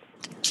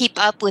keep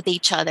up with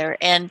each other.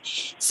 And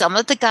some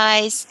of the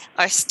guys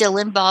are still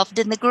involved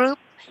in the group,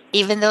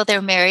 even though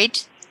they're married,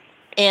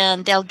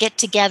 and they'll get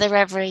together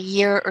every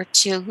year or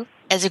 2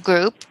 as a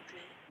group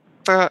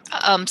for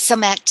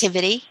some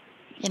activity,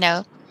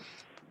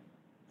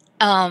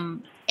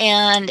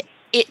 and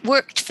it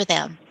worked for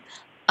them.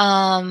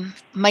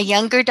 My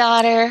younger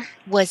daughter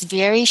was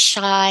very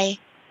shy,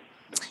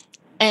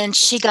 and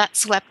she got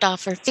swept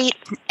off her feet,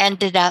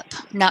 ended up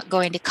not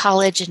going to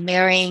college and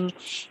marrying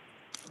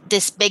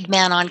this big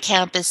man on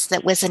campus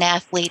that was an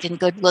athlete and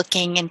good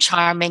looking and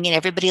charming, and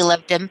everybody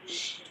loved him.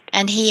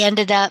 And he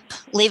ended up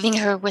leaving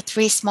her with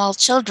 3 small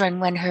children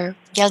when her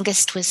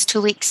youngest was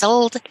 2 weeks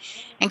old,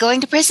 and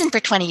going to prison for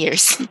 20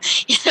 years.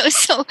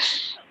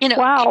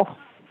 Wow.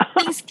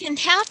 Things can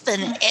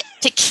happen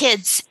to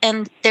kids,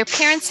 and their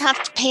parents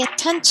have to pay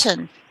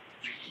attention.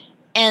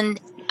 And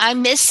I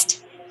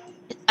missed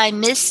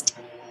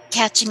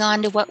catching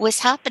on to what was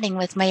happening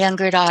with my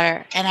younger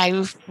daughter, and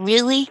I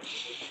really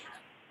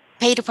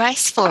paid a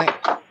price for it.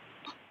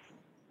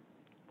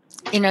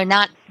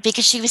 Not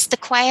because she was the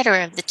quieter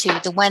of the 2,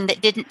 the one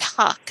that didn't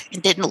talk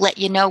and didn't let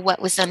you know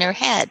what was in her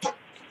head.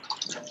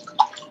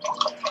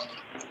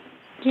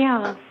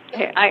 Yeah.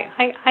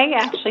 I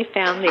actually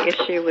found the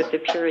issue with the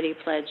Purity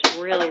Pledge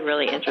really,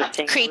 really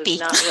interesting. Creepy.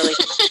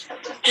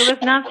 It was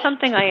not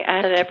something I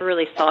had ever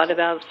really thought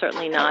about.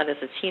 Certainly not as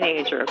a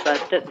teenager.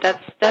 But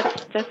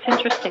that's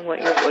interesting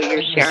what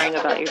you're sharing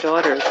about your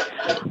daughters.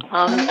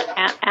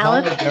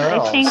 Alice,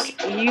 I think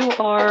you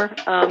are.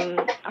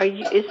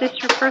 Is this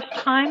your first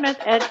time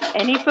at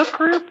any book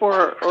group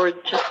or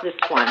just this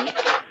one?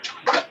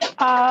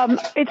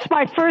 It's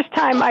my first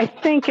time, I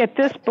think, at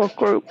this book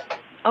group.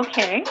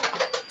 Okay.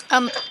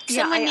 Someone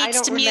I needs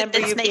don't to mute remember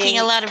that's you making being-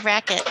 a lot of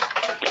racket.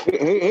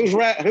 Who's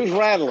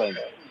rattling?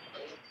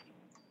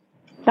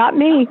 Not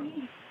me.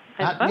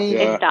 Not me.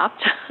 It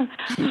stopped.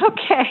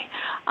 Okay.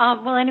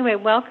 Well, anyway,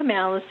 welcome,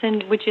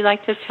 Allison. Would you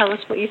like to tell us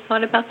what you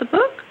thought about the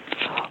book?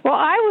 Well,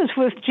 I was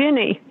with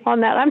Ginny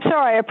on that. I'm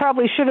sorry, I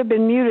probably should have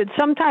been muted.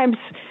 Sometimes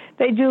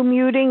they do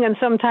muting and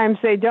sometimes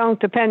they don't,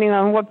 depending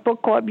on what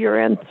book club you're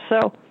in.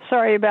 So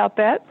sorry about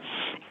that.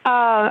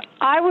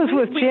 I was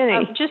with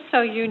Ginny. Just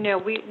so you know,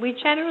 we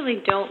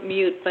generally don't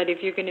mute, but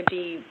if you're going to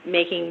be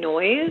making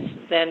noise,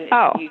 then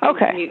you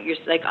can mute your,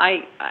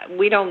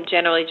 we don't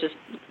generally just,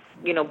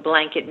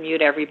 blanket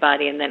mute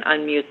everybody and then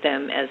unmute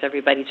them as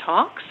everybody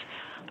talks.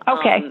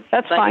 Okay,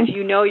 that's but fine. If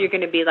you know you're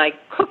going to be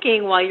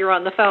cooking while you're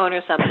on the phone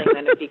or something,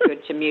 then it'd be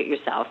good to mute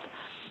yourself.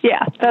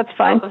 Yeah, that's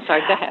fine. I'm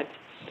sorry, go ahead.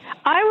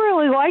 I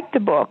really liked the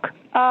book.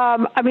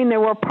 There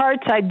were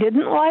parts I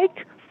didn't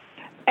like,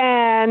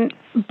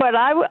 but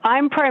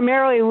I'm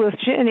primarily with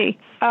Ginny.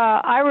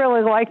 I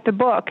really liked the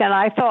book, and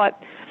I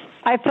thought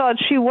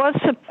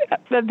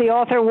that the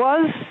author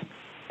was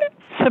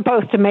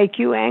supposed to make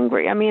you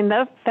angry.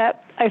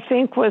 That I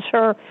think was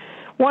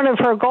one of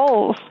her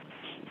goals.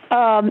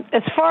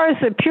 As far as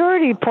the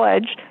Purity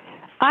Pledge,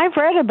 I've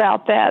read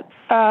about that.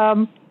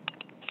 I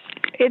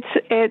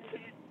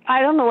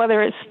don't know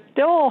whether it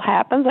still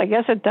happens. I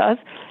guess it does.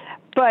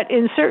 But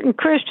in certain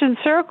Christian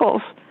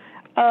circles,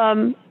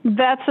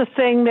 that's a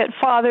thing that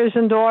fathers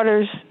and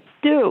daughters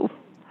do.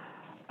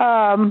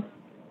 I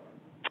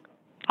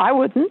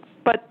wouldn't,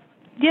 but,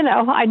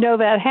 I know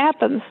that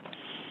happens.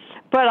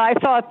 But I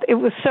thought it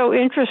was so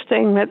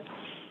interesting that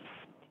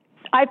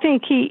I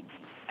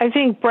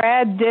think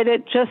Brad did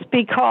it just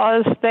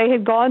because they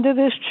had gone to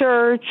this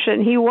church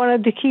and he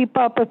wanted to keep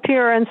up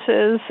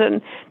appearances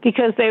and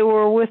because they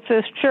were with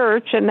this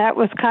church and that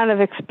was kind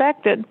of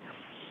expected.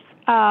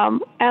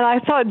 And I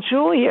thought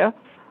Julia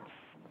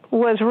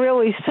was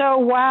really so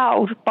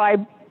wowed by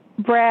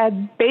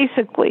Brad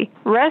basically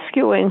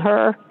rescuing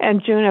her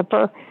and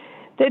Juniper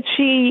that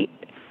she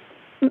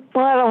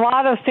let a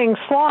lot of things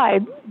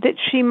slide that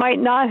she might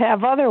not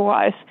have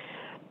otherwise.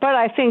 But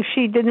I think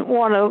she didn't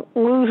want to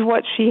lose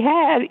what she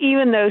had,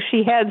 even though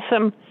she had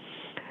some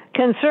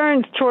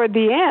concerns toward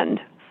the end.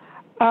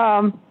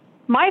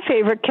 My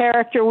favorite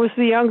character was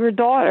the younger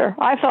daughter.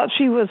 I thought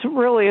she was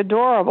really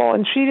adorable,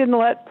 and she didn't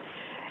let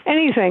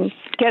anything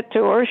get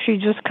to her. She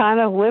just kind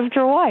of lived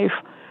her life.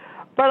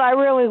 But I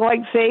really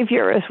liked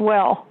Xavier as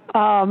well.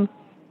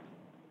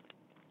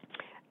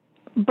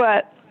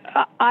 But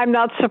I'm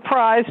not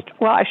surprised.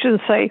 Well, I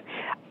shouldn't say.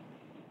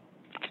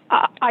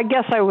 I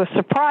guess I was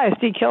surprised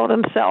he killed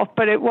himself,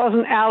 but it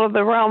wasn't out of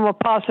the realm of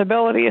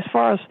possibility as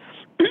far as,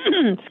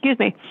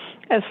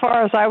 as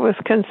far as I was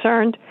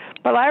concerned.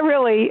 But I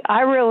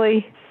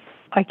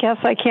guess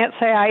I can't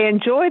say I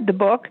enjoyed the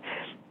book,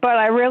 but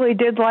I really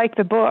did like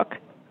the book.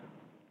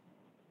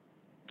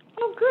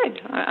 Oh, good.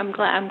 I'm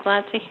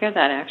glad to hear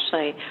that,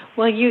 actually.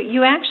 Well,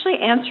 you actually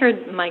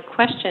answered my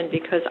question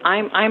because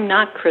I'm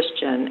not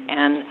Christian,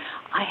 and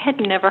I had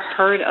never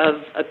heard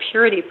of a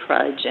purity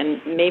pledge, and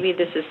maybe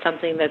this is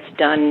something that's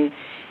done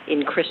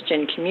in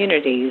Christian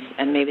communities,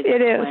 and maybe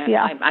it is.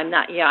 Yeah, I'm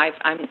not. Yeah,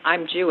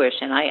 I'm Jewish,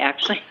 and I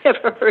actually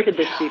never heard of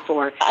this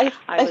before. I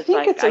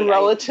think it's a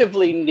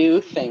relatively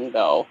new thing,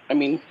 though. I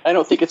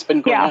don't think it's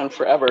been going on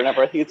forever and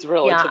ever. I think it's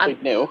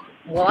relatively new.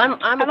 Well, I'm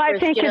a and I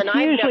think it's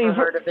usually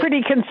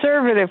pretty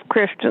conservative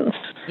Christians.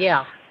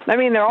 Yeah.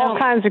 There are all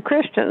kinds of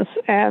Christians,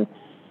 and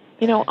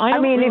I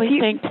don't really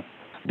think.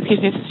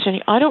 Excuse me, this is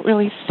Jenny. I don't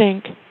really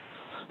think.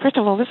 First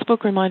of all, this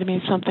book reminded me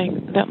of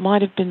something that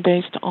might have been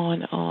based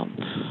on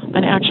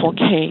an actual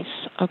case.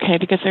 Okay,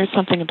 because there's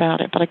something about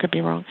it, but I could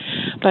be wrong.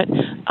 But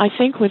I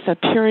think with the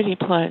Purity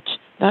Pledge,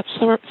 that's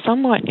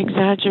somewhat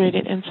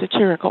exaggerated and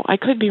satirical. I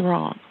could be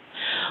wrong.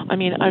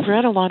 I've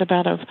read a lot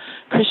about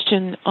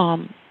Christian.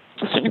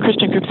 Certain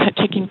Christian groups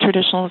taking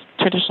traditional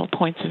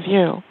points of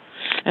view,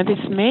 and this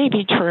may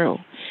be true.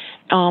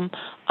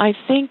 I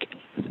think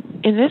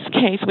in this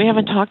case we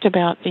haven't talked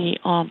about the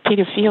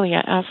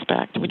pedophilia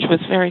aspect, which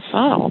was very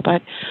subtle.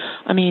 But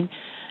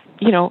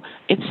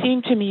it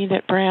seemed to me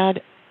that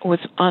Brad was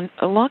on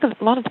a lot of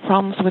the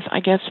problems with, I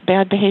guess,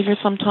 bad behavior.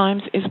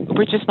 Sometimes is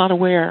we're just not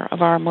aware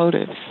of our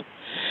motives.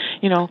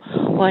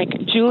 Like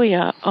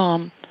Julia.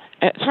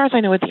 As far as I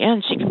know, at the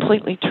end, she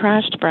completely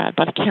trashed Brad,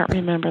 but I can't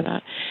remember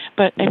that.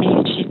 But,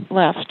 she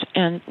left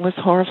and was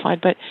horrified.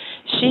 But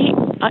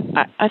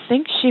I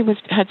think she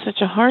had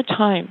such a hard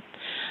time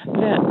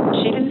that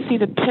she didn't see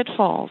the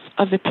pitfalls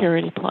of the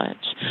Purity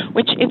Pledge,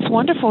 which it's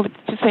wonderful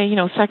to say,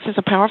 sex is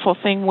a powerful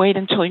thing. Wait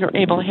until you're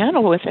able to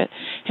handle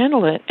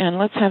it, and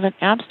let's have an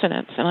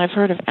abstinence. And I've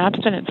heard of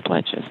abstinence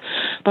pledges.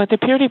 But the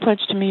Purity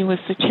Pledge to me was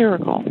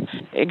satirical,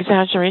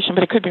 exaggeration,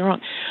 but it could be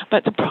wrong.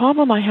 But the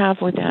problem I have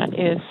with that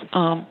is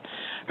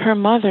her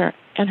mother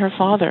and her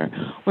father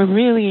were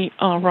really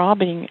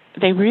robbing.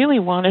 They really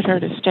wanted her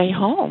to stay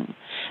home.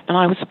 And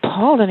I was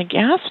appalled and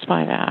aghast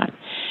by that.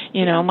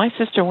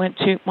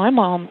 My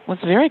mom was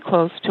very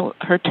close to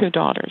her two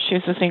daughters. She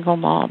was a single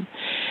mom.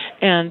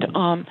 And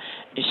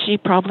she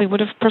probably would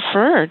have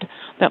preferred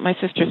that my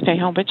sister stay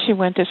home, but she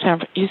went to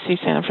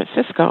UC San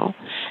Francisco,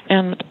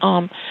 and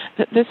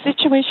the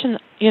situation,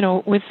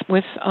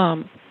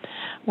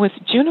 with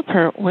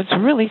Juniper was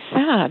really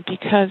sad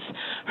because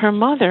her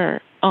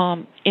mother,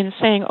 in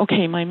saying,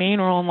 "Okay, my main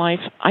role in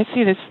life," I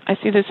see this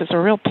as a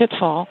real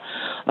pitfall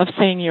of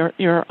saying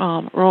your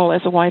role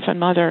as a wife and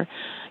mother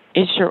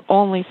is your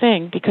only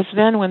thing, because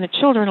then when the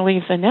children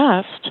leave the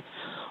nest,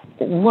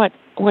 what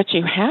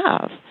you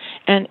have,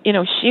 and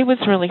she was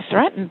really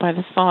threatened by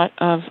the thought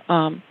of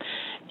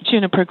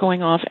Juniper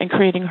going off and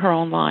creating her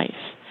own life,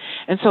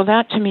 and so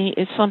that to me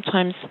is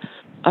sometimes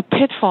a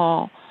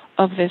pitfall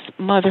of this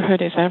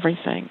motherhood is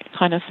everything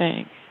kind of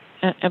thing,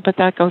 but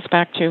that goes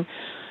back to,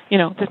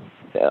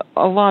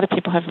 a lot of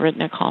people have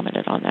written and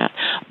commented on that.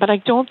 But I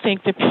don't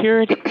think the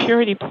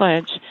purity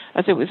pledge,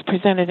 as it was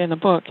presented in the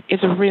book, is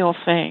a real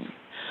thing.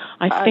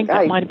 I think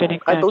that might have been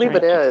exaggerated. I believe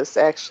it is,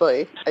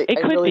 actually. It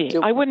could really be.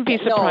 do. I wouldn't be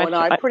surprised. No,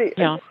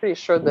 I'm pretty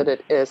sure that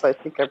it is. I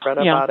think I've read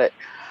about it.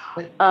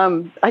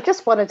 I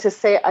just wanted to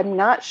say I'm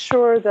not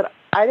sure that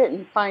I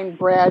didn't find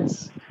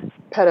Brad's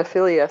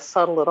pedophilia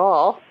subtle at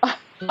all.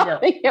 I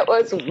think it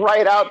was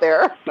right out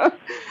there.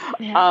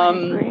 I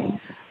agree.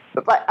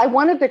 But I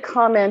wanted to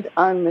comment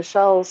on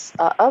Michelle's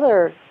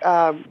other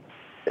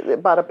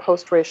about a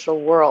post-racial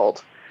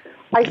world.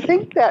 I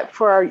think that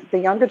for the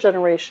younger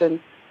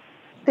generation,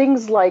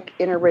 things like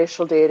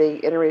interracial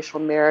dating,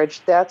 interracial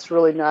marriage, that's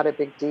really not a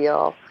big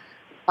deal.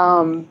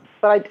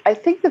 But I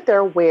think that they're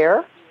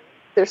aware.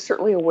 They're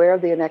certainly aware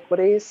of the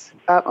inequities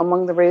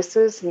among the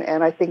races.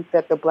 And I think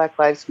that the Black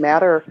Lives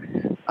Matter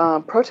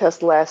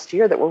protests last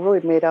year that were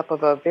really made up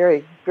of a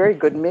very, very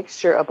good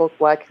mixture of both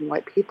Black and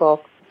white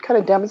people kind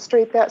of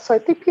demonstrate that. So I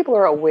think people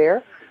are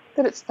aware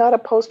that it's not a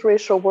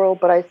post-racial world,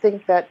 but I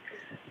think that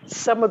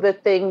some of the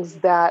things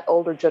that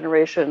older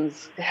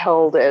generations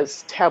held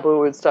as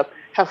taboo and stuff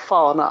have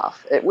fallen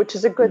off, which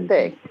is a good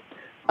thing.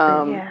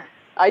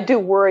 I do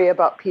worry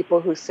about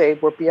people who say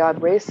we're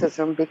beyond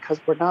racism, because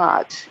we're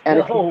not. And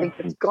if you think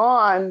it's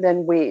gone,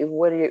 then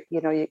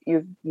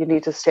you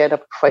need to stand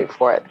up and fight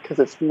for it, because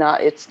it's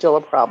still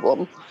a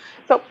problem.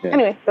 So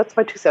anyway, that's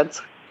my 2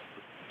 cents.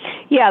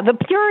 Yeah, the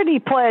Purity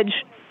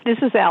Pledge, this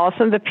is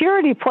Allison, the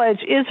Purity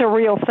Pledge is a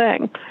real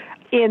thing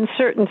in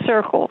certain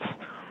circles.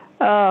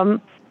 For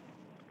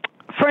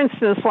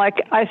instance, like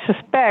I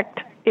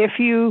suspect if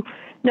you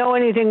know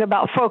anything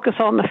about Focus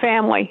on the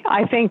Family,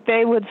 I think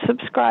they would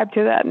subscribe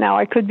to that. Now,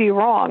 I could be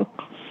wrong,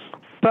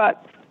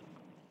 but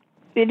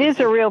it is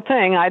a real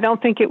thing. I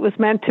don't think it was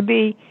meant to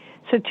be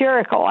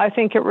satirical. I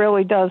think it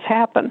really does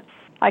happen.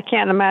 I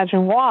can't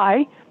imagine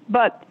why,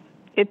 but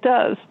it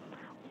does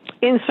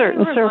in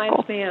certain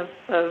circles. It reminds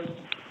me of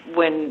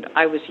when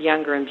I was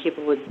younger and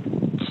people would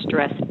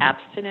stress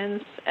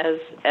abstinence as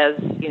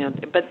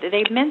but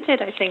they meant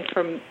it, I think,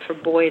 for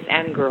boys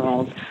and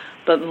girls,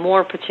 but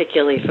more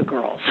particularly for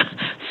girls.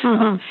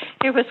 So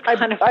it was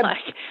kind of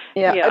like...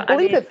 I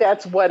believe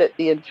that's what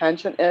the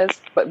intention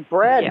is. But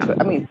Brad,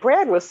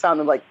 Brad was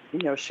sounding like,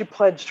 she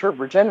pledged her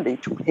virginity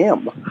to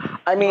him.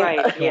 I mean,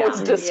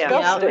 it's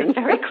disgusting. Yeah,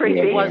 very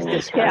creepy. It was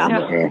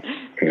disgusting.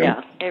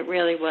 Yeah, it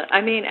really was. I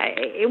mean,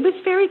 it was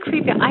very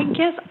creepy. I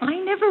guess I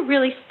never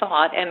really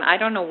thought, and I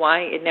don't know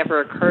why it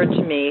never occurred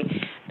to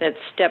me, that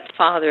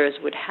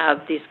stepfathers would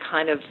have these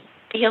kind of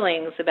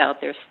feelings about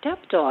their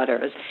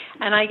stepdaughters.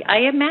 And I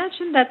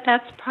imagine that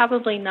that's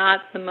probably not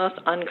the most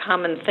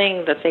uncommon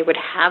thing, that they would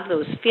have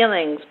those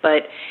feelings,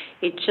 but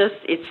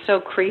it's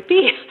so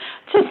creepy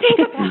to think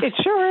about. It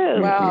sure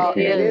is. Well, it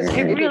is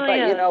creepy, really but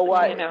is, you know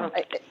what?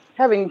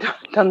 Having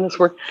done this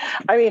work,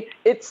 I mean,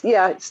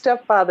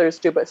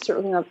 stepfathers do, but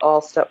certainly not all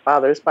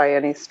stepfathers by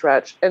any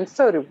stretch. And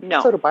so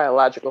do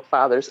biological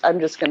fathers. I'm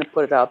just going to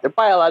put it out there.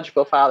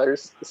 Biological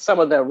fathers, some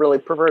of the really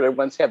perverted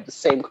ones, have the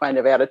same kind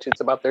of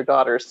attitudes about their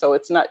daughters. So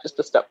it's not just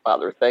a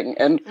stepfather thing.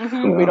 And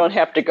we don't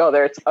have to go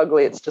there. It's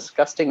ugly. It's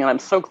disgusting. And I'm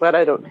so glad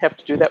I don't have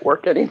to do that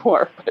work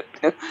anymore. But,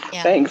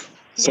 thanks.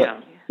 So,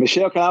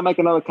 Michelle, can I make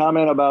another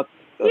comment about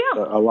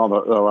around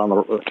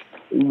the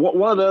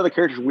one of the other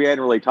characters we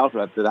hadn't really talked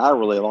about that I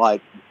really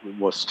liked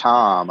was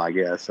Tom, I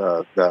guess,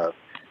 the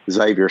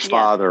Xavier's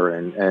father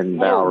and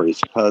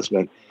Valerie's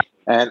husband.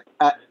 And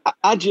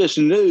I just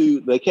knew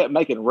they kept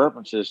making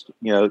references.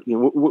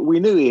 We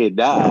knew he had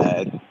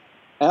died,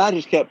 and I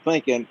just kept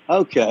thinking,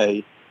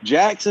 okay,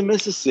 Jackson,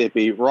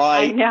 Mississippi,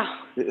 right? I know.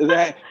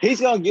 He's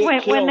going to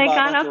get killed when they by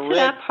got up to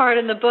that part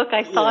in the book,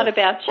 I thought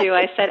about you.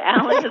 I said,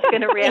 Alan is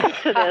going to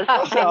react to this.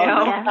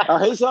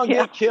 He's going to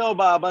get killed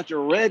by a bunch of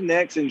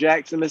rednecks in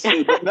Jackson,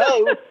 Mississippi. But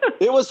no,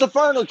 it was the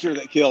furniture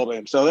that killed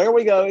him. So there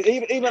we go.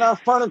 Even our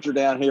furniture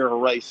down here are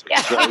racist.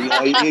 So,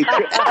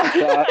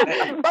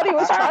 but he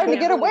was trying to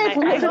get away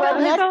from his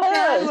redneck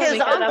parents. When we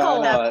got up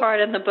to that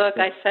part in the book,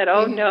 I said,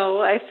 oh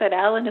no. I said,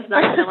 Alan is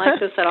not going to like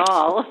this at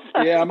all.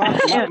 Yeah,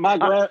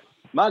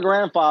 my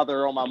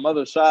grandfather on my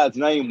mother's side's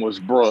name was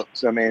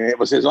Brooks. I mean, it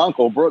was his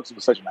uncle Brooks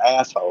was such an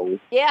asshole.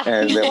 Yeah,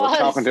 and they were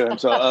talking to him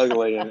so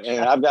ugly. And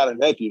I've got a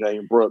nephew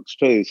named Brooks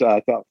too. So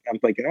I'm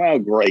thinking, oh,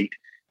 great.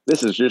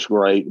 this is just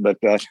great. But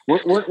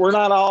we're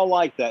not all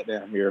like that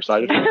down here, so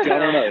I just want y'all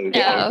to know.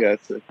 No.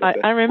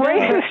 I remember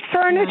Racist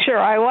furniture.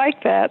 I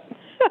like that.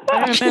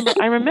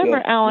 I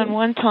remember, Alan,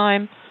 one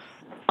time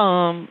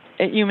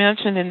you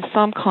mentioned in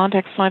some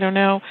context, I don't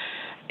know,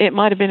 it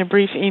might have been a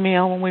brief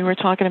email when we were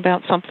talking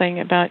about something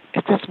about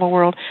Accessible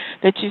World,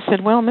 that you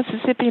said, well,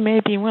 Mississippi may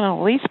be one of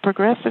the least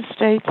progressive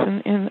states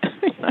in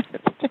the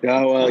United States.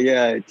 Oh, well,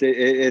 yeah,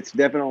 it's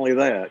definitely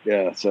that.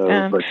 Yeah, so,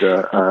 and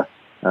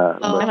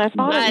I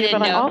thought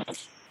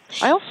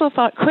I also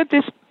thought,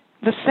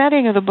 the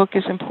setting of the book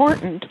is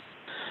important,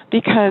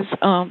 because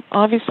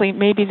obviously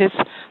maybe the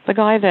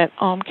guy that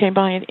came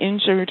by and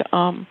injured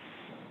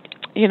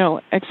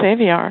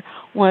Xavier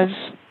was,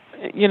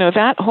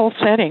 that whole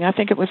setting, I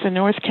think it was in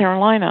North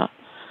Carolina,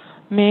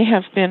 may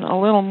have been a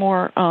little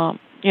more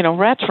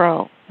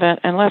retro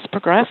and less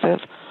progressive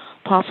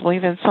possibly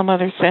than some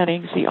other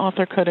settings. The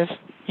author could have,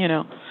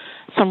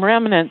 some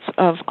remnants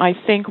of, I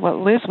think, what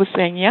Liz was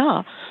saying.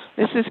 Yeah,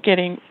 this is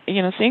getting,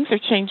 things are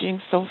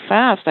changing so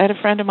fast. I had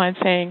a friend of mine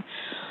saying,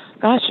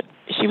 gosh,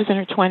 she was in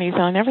her 20s,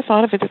 and I never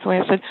thought of it this way.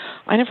 I said,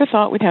 I never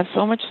thought we'd have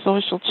so much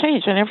social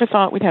change. I never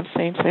thought we'd have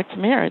same-sex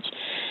marriage.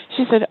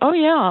 She said, oh,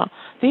 yeah,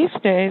 these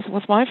days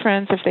with my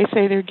friends, if they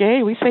say they're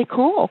gay, we say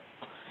cool.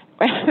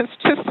 It's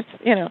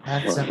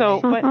just,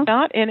 so, but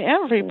not in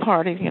every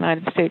part of the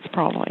United States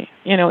probably,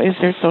 is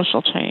there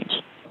social change.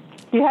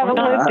 You haven't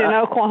lived in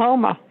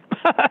Oklahoma.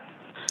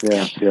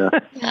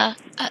 Yeah.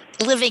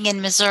 Living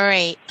in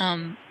Missouri,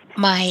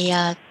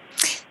 my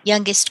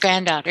youngest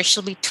granddaughter,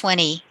 she'll be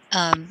 20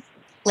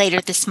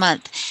 later this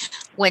month.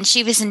 When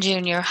she was in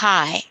junior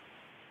high,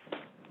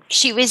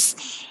 she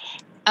was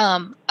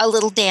a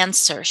little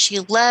dancer. She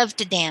loved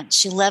to dance.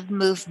 She loved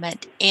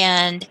movement.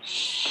 And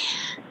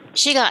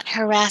she got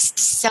harassed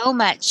so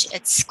much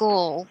at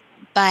school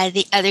by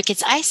the other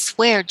kids. I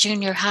swear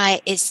junior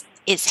high is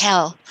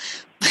hell.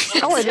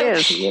 Oh, it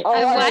is.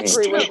 I watched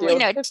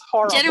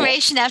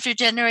generation after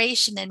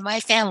generation in my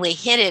family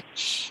hit it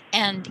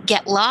and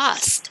get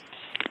lost.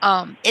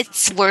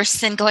 It's worse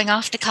than going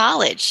off to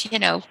college,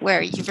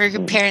 where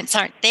your parents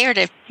aren't there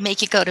to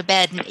make you go to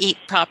bed and eat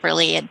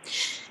properly and,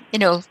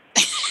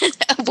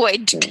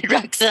 avoid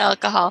drugs and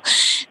alcohol.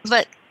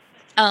 But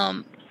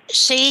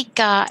she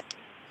got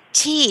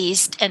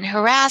teased and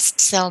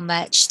harassed so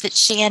much that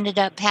she ended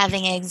up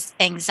having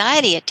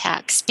anxiety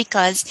attacks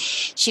because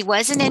she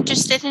wasn't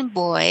interested in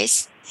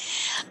boys.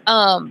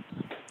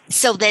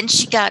 So then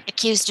she got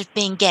accused of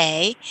being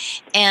gay,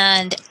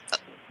 and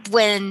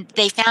when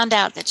they found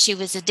out that she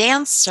was a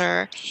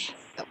dancer,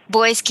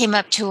 boys came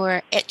up to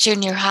her at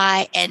junior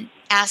high and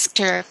asked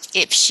her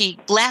if she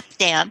lap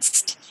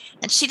danced,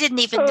 and she didn't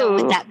even know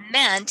what that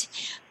meant.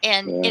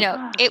 And,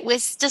 it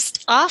was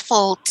just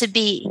awful to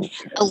be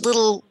a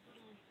little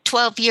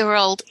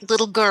 12-year-old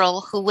little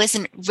girl who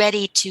wasn't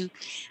ready to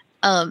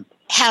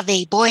have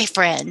a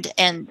boyfriend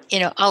and,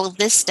 all of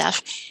this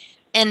stuff.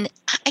 And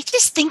I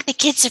just think the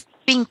kids are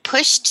being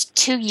pushed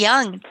too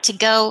young to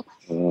go,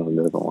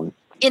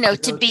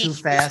 to be too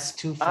fast,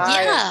 too far.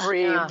 Yeah. I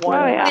agree.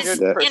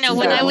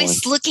 When I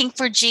was looking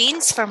for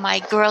jeans for my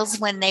girls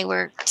when they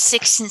were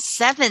 6 and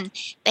 7,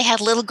 they had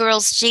little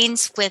girls'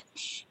 jeans with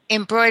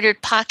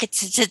embroidered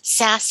pockets that said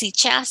 "Sassy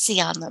Chassis"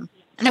 on them,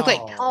 and I'm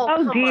going,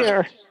 "Oh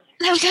dear."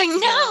 And I'm going,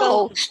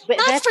 no,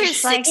 not for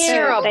 6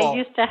 year old. They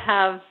used to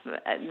have,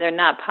 they're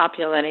not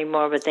popular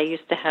anymore, but they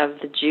used to have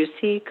the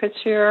Juicy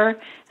couture,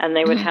 and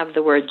they would have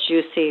the word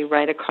juicy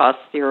right across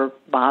your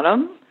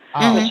bottom,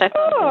 which I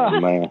thought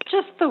was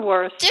just the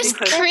worst. Just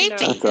creepy.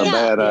 That's a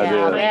bad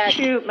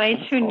idea. My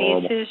two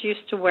nieces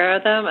used to wear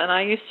them, and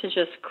I used to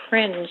just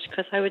cringe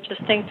because I would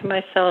just think to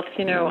myself,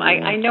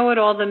 I know what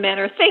all the men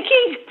are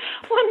thinking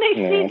when they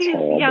see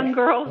these young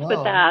girls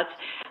with that.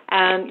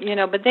 And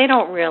but they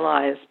don't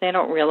realize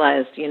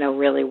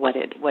really what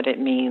it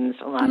means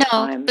a lot of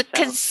times. No,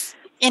 because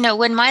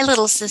when my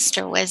little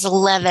sister was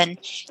 11,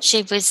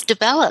 she was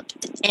developed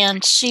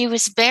and she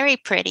was very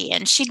pretty,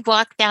 and she'd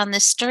walk down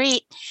the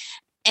street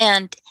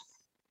and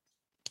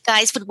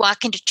guys would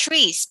walk into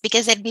trees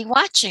because they'd be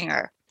watching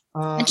her,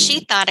 and she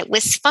thought it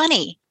was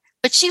funny,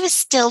 but she was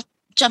still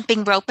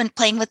jumping rope and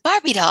playing with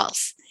Barbie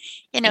dolls.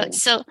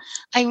 So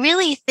I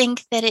really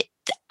think that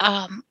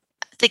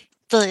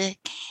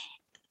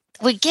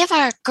we give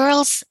our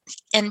girls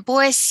and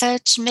boys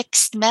such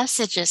mixed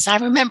messages. I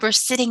remember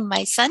sitting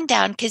my son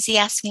down because he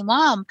asked me,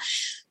 Mom,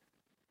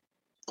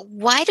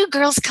 why do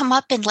girls come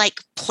up and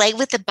play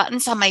with the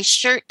buttons on my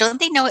shirt? Don't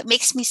they know it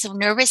makes me so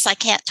nervous I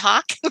can't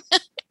talk?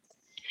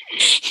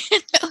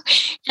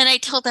 And I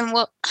told him,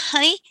 well,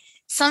 honey,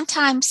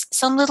 sometimes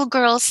some little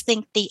girls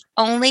think the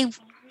only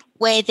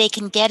way they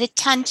can get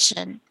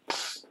attention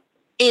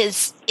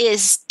is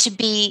to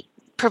be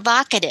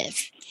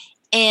provocative.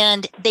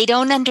 And they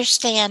don't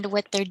understand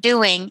what they're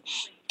doing.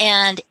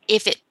 And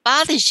if it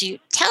bothers you,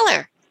 tell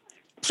her,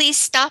 please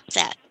stop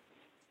that.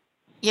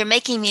 You're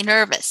making me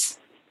nervous.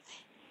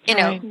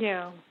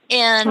 Yeah.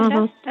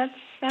 And that's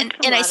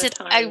and I said,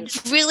 I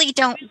really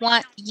don't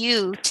want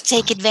you to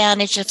take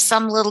advantage of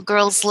some little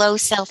girl's low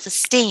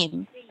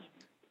self-esteem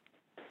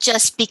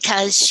just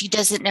because she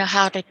doesn't know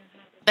how to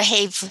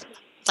behave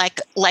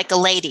like a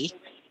lady.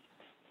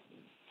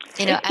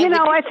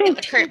 I think it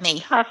would hurt me.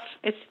 Tough.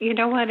 It's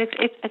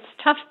it's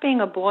tough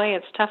being a boy.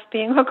 It's tough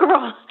being a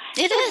girl.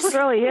 It is. It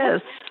really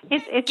is.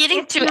 It's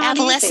Getting through not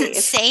adolescence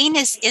easy. sane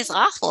is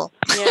awful.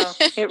 Yeah,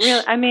 it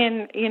really. I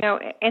mean,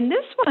 in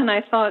this one,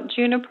 I thought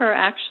Juniper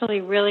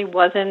actually really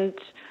wasn't.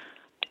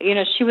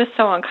 She was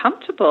so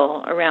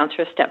uncomfortable around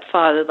her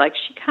stepfather. Like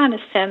she kind of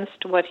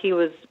sensed what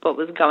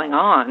was going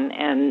on,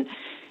 and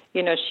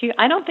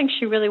I don't think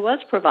she really was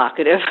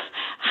provocative.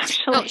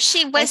 Actually, no,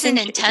 she wasn't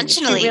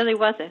intentionally. She really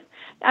wasn't.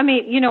 I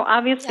mean,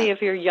 obviously,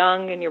 if you're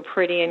young and you're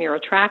pretty and you're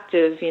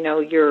attractive,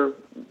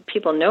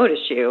 people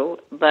notice you.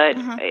 But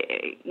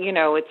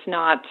it's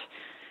not.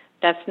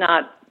 That's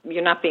not.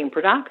 You're not being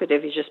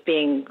provocative. You're just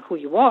being who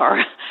you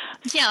are.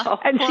 Yeah. So,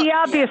 And she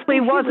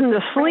obviously wasn't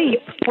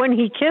asleep when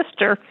he kissed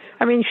her.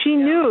 I mean, she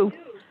knew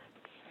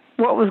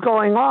what was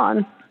going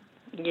on.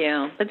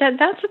 Yeah, but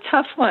that's a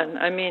tough one.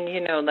 I mean,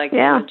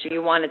 do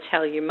you want to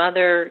tell your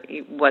mother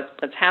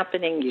what's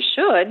happening? You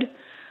should.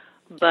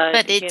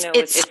 But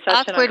it's such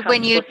awkward an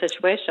when you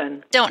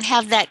situation. Don't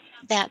have that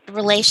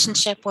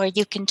relationship where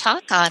you can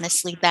talk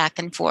honestly back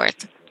and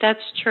forth.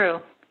 That's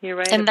true. You're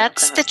right. And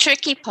that's the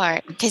tricky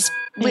part, because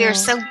we are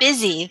so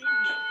busy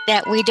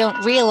that we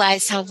don't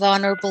realize how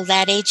vulnerable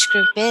that age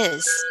group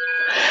is.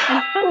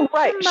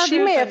 Right. She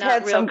may have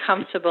had real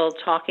comfortable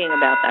talking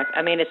about that.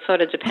 I mean, it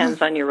sort of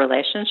depends on your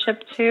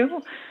relationship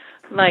too.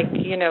 Like,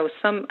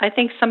 I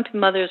think some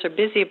mothers are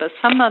busy, but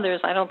some mothers,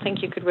 I don't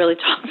think you could really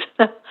talk to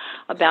them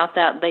about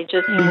that. They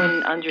just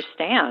wouldn't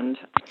understand.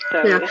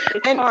 So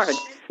it's hard.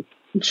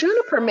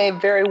 Juniper may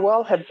very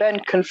well have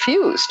been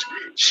confused.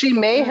 She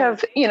may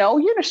have, she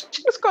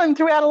was going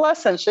through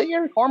adolescence.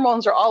 Your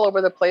hormones are all over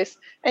the place,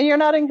 and you're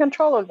not in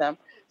control of them.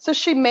 So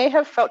she may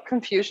have felt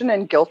confusion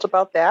and guilt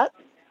about that.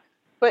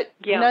 But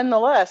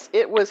nonetheless,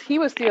 he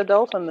was the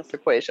adult in this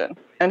equation,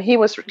 and he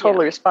was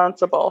totally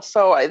responsible.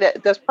 So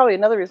that's probably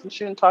another reason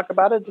she didn't talk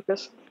about it,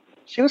 because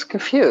she was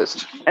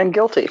confused and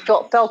guilty,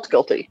 felt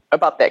guilty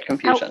about that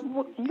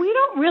confusion. We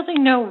don't really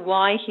know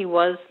why he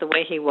was the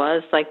way he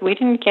was. Like, we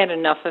didn't get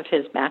enough of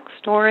his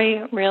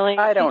backstory, really.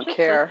 I don't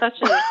care.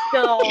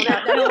 No,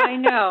 I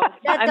know.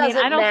 I mean,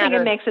 I don't think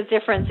it makes a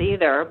difference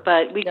either,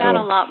 but we got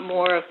a lot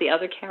more of the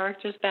other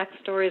characters'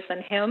 backstories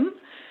than him.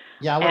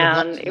 Yeah,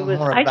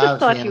 I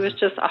just thought he was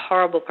just a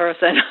horrible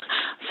person.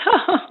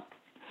 So.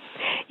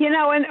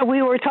 And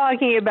we were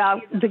talking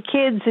about the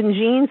kids and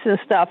jeans and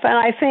stuff, and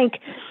I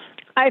think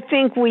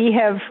we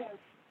have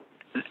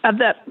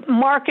the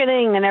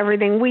marketing and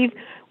everything.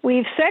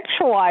 We've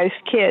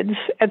sexualized kids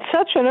at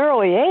such an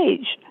early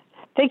age.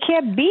 They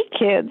can't be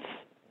kids.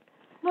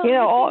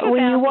 Well,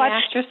 when you watch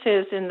the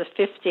actresses in the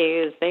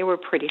 50s, they were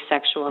pretty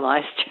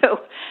sexualized too.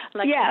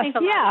 I think a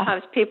lot of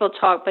times people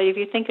talk, but if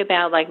you think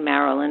about like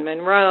Marilyn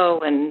Monroe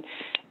and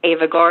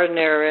Ava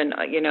Gardner, and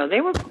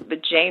they were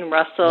Jane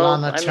Russell.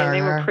 Lana Turner.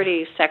 They were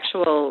pretty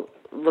sexual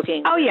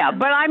looking. Oh yeah,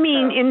 but I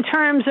mean, in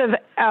terms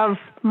of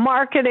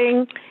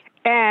marketing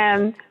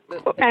and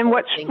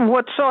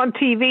what's on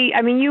TV.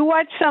 I mean, you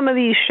watch some of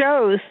these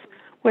shows,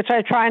 which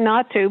I try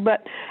not to,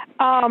 but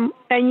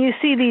and you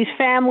see these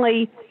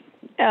family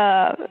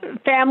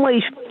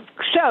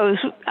shows.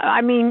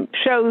 I mean,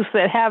 shows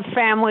that have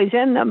families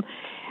in them.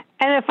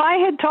 And if I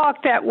had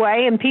talked that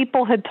way and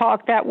people had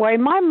talked that way,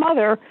 my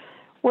mother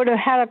would have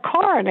had a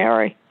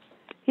coronary,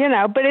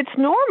 but it's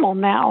normal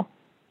now.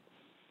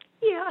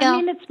 Yeah, I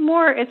mean, it's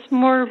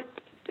more,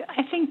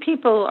 I think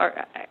people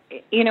are,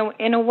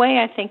 in a way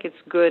I think it's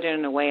good, and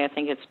in a way I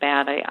think it's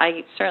bad.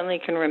 I certainly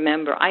can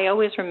remember, I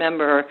always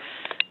remember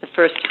the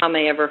first time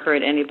I ever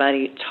heard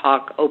anybody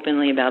talk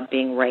openly about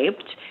being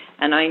raped.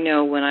 And I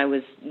know when I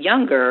was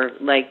younger,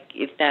 like,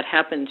 if that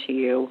happened to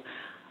you,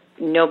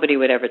 nobody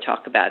would ever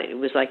talk about it. It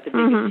was like the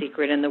biggest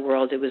secret in the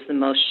world. It was the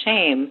most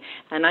shame.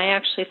 And I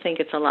actually think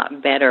it's a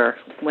lot better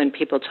when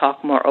people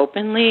talk more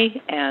openly.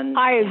 And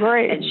I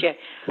agree. And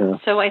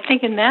so I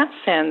think in that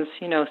sense,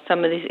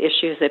 some of these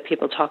issues that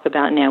people talk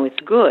about now, it's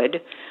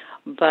good.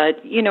 But,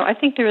 I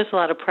think there is a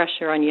lot of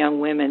pressure on young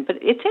women. But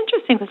it's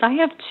interesting because I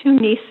have two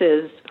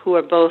nieces who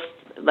are both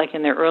like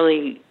in their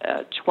early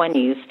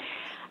 20s.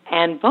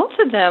 And both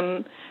of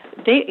them,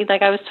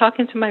 I was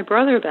talking to my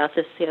brother about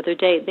this the other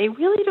day, they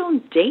really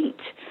don't date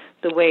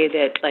the way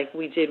that, like,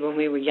 we did when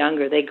we were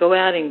younger. They go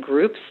out in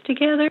groups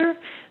together,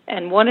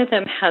 and one of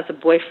them has a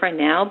boyfriend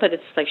now, but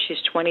it's like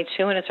she's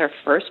 22, and it's her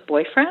first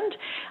boyfriend.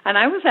 And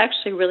I was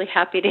actually really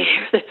happy to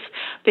hear this,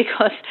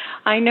 because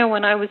I know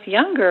when I was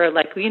younger,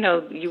 like,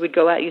 you would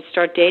go out, you'd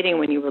start dating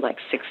when you were, like,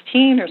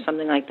 16 or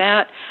something like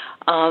that,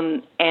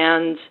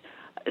 and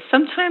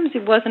sometimes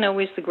it wasn't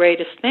always the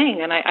greatest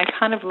thing, and I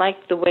kind of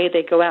like the way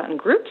they go out in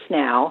groups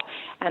now.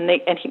 And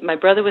my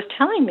brother was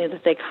telling me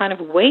that they kind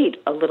of wait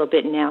a little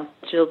bit now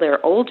till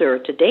they're older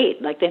to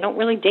date. Like, they don't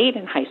really date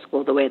in high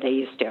school the way they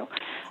used to.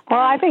 Well,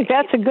 I think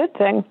that's a good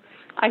thing.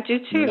 I do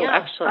too,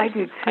 actually. I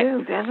do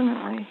too,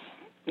 definitely.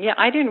 Yeah,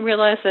 I didn't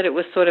realize that it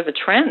was sort of a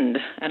trend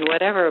and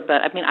whatever,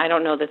 but I mean, I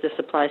don't know that this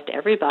applies to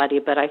everybody,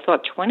 but I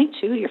thought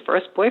 22, your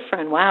first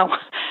boyfriend, wow.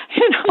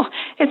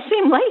 It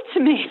seemed late to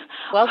me.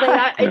 Well,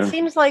 it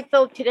seems like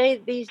though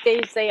these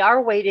days they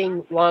are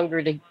waiting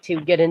longer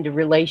to get into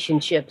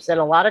relationships, and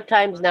a lot of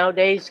times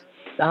nowadays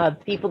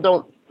people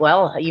don't.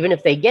 Well, even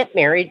if they get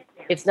married,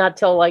 it's not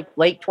till like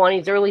late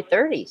 20s, early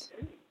 30s.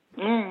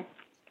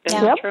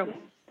 That's true.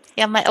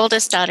 Yeah, my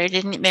oldest daughter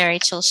didn't marry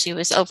till she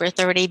was over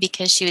 30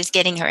 because she was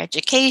getting her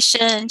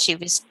education. She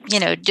was,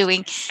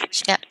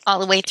 she got all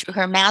the way through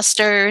her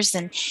master's.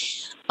 And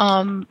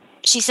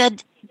she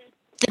said,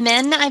 the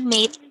men I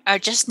meet are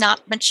just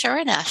not mature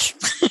enough.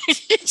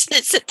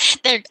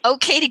 They're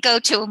okay to go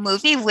to a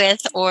movie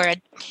with or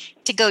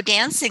to go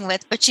dancing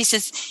with. But she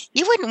says,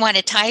 you wouldn't want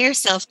to tie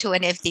yourself to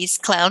any of these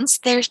clowns.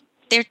 They're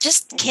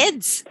just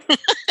kids.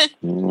 They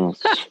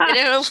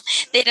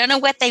don't know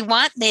what they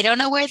want. They don't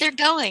know where they're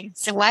going.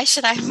 So why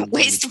should I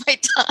waste my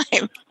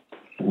time?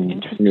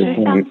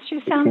 Interesting.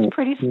 She sounds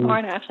pretty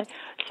smart, actually.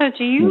 So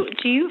do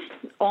you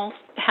all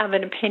have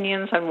an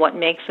opinions on what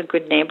makes a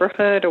good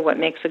neighborhood or what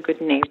makes a good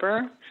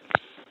neighbor?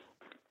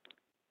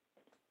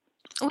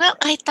 Well,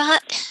 I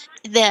thought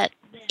that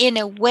in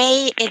a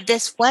way,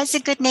 this was a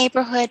good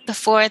neighborhood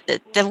before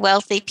the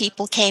wealthy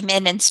people came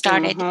in and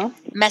started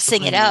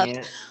messing it up.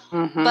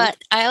 But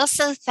I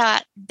also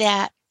thought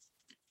that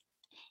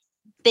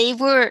they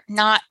were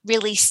not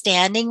really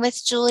standing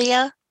with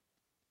Julia.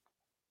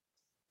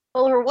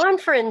 Well, her one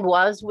friend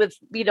was with,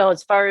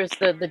 as far as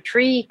the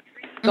tree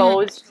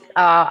goes.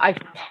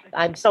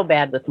 I'm so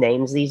bad with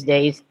names these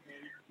days,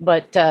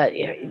 but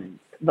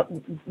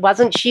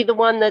wasn't she the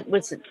one that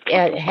was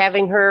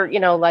having her,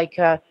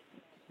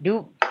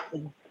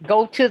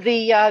 go to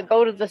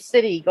the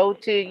city,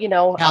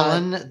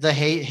 Helen, the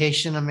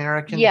Haitian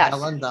American. Yes.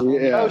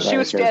 Helen, she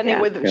was standing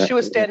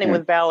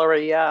with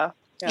Valerie. Yeah.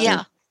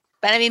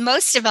 But I mean,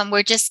 most of them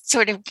were just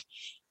sort of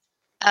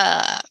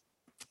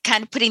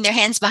kind of putting their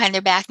hands behind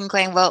their back and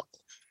going, well,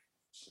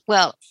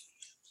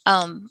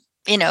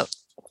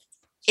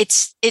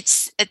 it's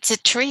a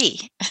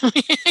tree.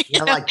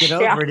 Get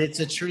over it. It's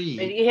a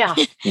tree. Yeah.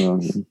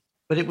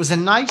 But it was a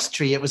nice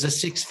tree. It was a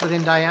 6 foot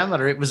in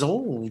diameter. It was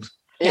old.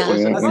 It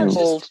was an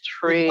old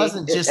tree. It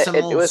wasn't just some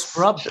old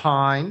scrub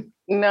pine.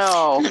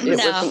 No, it was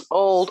an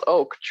old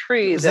oak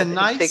tree that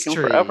had taken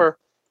forever.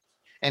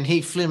 And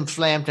he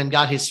flim-flammed and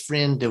got his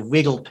friend to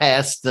wiggle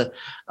past the.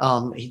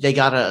 They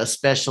got a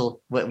special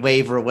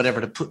waiver or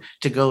whatever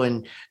to go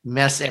and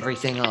mess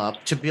everything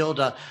up, to build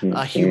a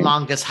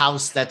humongous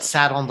house that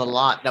sat on the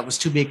lot that was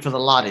too big for the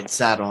lot it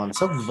sat on.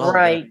 So vulgar.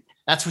 Right.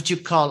 That's what you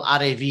call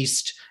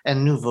arriviste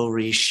and nouveau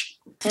riche.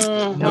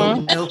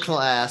 No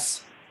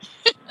class.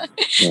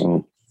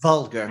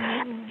 Vulgar.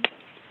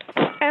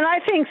 And I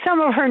think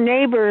some of her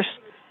neighbors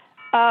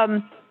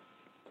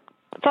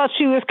thought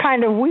she was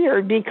kind of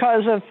weird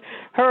because of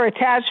her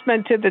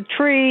attachment to the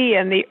tree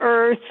and the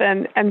earth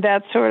and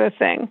that sort of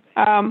thing.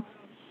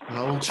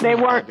 They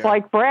weren't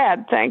like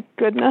Brad, thank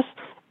goodness.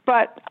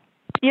 But,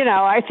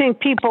 I think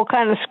people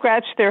kind of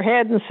scratched their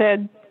head and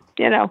said,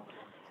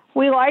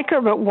 we like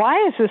her, but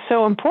why is this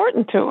so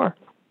important to her?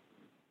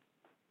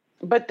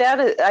 But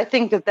I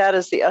think that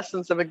is the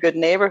essence of a good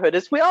neighborhood.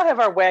 Is we all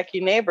have our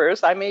wacky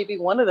neighbors. I may be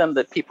one of them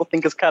that people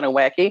think is kind of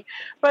wacky,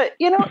 but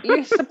you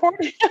support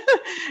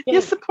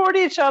you support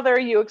each other,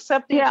 you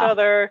accept each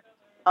other.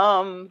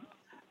 I'm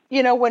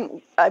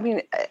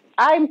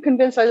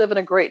convinced I live in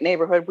a great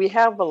neighborhood. We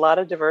have a lot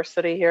of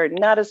diversity here,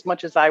 not as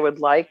much as I would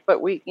like,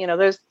 but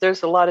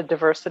there's a lot of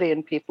diversity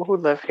in people who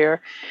live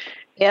here.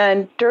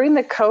 And during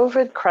the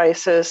COVID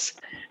crisis,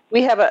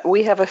 we have a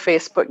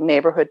Facebook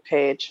neighborhood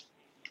page.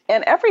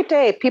 And every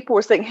day people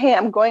were saying, hey,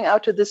 I'm going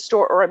out to this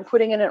store or I'm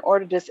putting in an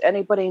order. Does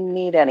anybody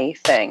need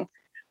anything?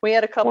 We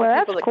had a couple of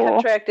people that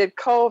contracted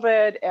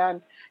COVID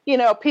and,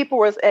 people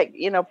were,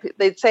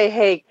 they'd say,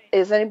 hey,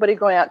 is anybody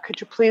going out? Could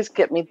you please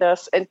get me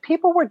this? And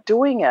people were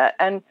doing it.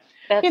 And,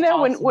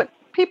 awesome. when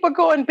people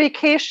go on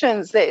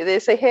vacations, they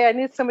say, hey, I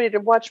need somebody to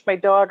watch my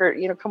dog or,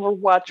 come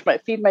over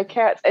feed my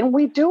cats. And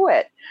we do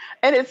it.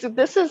 And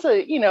this is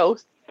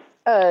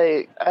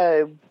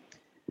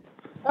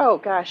oh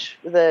gosh,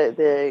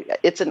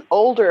 it's an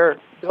older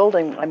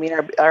building. I mean,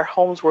 our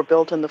homes were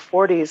built in the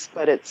 40s,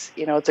 but it's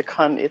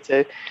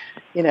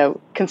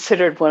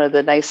considered one of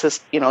the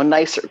nicest,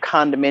 nicer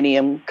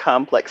condominium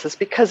complexes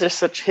because there's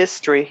such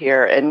history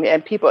here,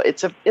 and people.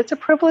 It's a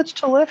privilege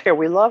to live here.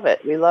 We love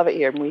it. We love it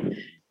here, and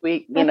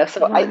we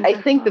So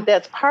I think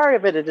that's part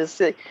of it. It is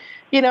that,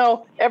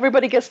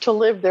 everybody gets to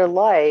live their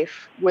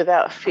life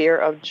without fear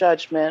of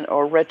judgment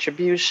or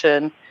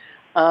retribution.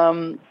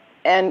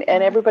 And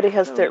everybody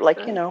has their,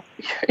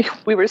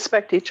 we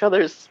respect each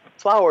other's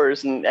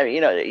flowers and,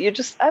 you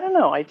just, I don't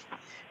know.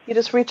 You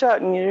just reach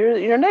out and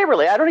you're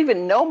neighborly. I don't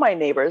even know my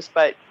neighbors,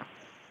 but,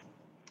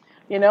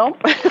 I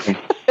don't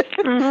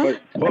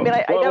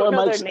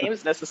know their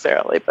names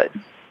necessarily, but.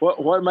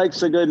 What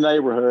makes a good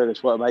neighborhood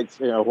is what makes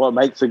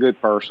a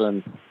good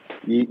person.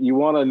 You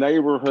want a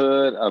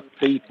neighborhood of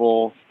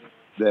people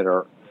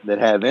that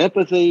have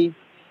empathy,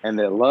 and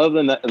they love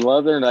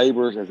their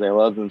neighbors as they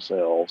love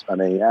themselves. I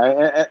mean,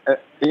 I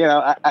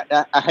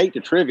hate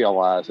to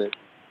trivialize it,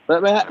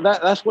 But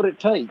that's what it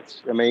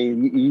takes. I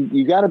mean,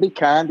 you got to be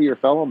kind to your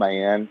fellow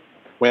man,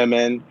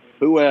 women,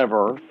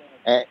 whoever,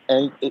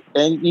 and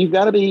you've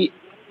got to be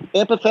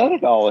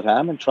empathetic all the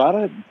time and try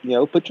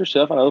to put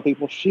yourself in other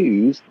people's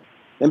shoes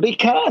and be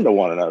kind to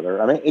one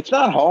another. I mean, it's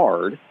not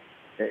hard.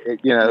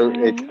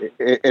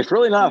 It's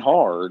really not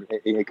hard.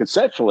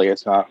 Conceptually,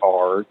 it's not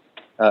hard.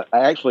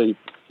 Actually,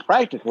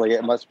 practically,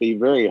 it must be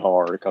very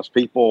hard because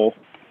people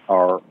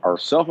are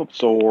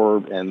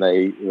self-absorbed and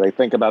they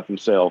think about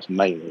themselves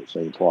mainly. It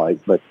seems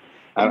like, but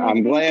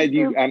I'm glad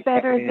you.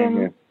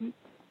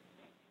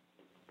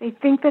 They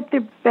think that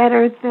they're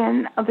better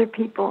than other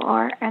people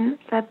are, and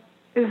that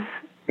is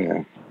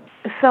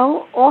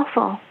so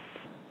awful.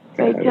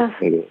 They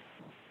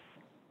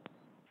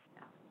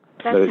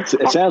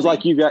It sounds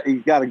like you've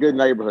got a good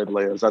neighborhood,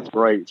 Liz. That's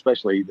great,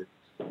 especially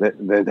that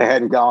they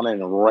hadn't gone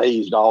in and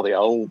raised all the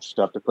old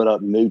stuff to put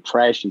up new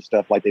trashy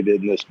stuff like they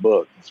did in this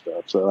book and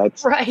stuff. So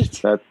that's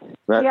right. I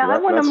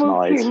want to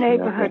move to your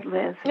neighborhood,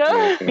 Liz.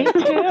 Me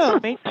too.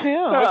 Me too.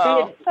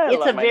 Oh,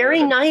 it's a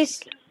very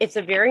nice. It's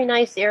a very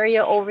nice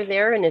area over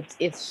there, and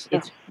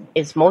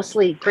it's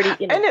mostly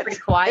pretty pretty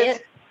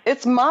quiet.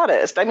 It's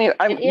modest. I mean,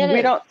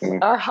 we don't.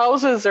 Our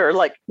houses are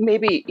like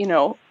maybe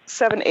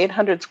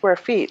 700-800 square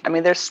feet. I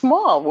mean, they're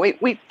small.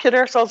 We kid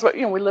ourselves, but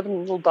we live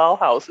in little doll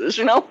houses,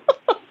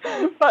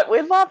 but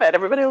we love it.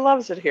 Everybody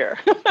loves it here.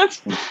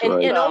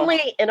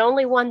 and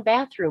only one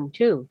bathroom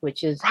too,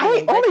 which is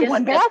right. Only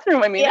one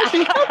bathroom. I mean,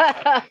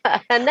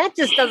 and that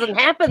just doesn't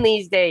happen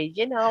these days,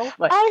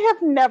 But I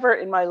have never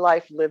in my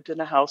life lived in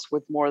a house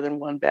with more than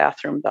one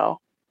bathroom, though.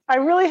 I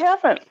really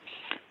haven't.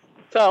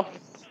 So,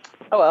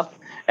 oh well.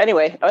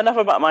 Anyway, enough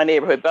about my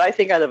neighborhood, but I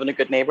think I live in a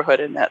good neighborhood,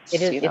 and that's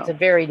it's a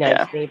very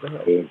nice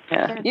neighborhood.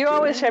 Yeah, you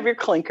always have your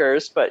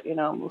clinkers, but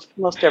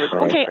most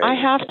everybody. Okay, I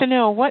have to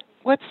know what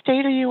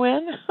state are you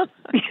in?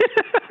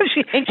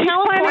 In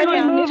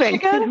California, moving.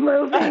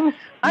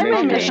 I'm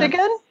in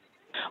Michigan.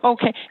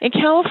 Okay, in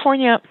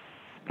California,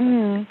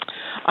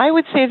 I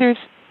would say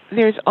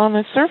there's on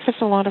the surface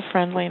a lot of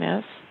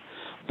friendliness,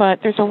 but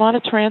there's a lot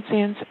of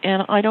transients,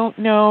 and I don't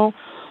know.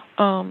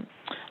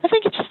 I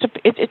think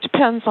it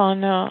depends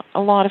on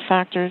a lot of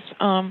factors.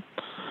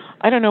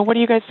 I don't know. What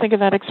do you guys think of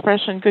that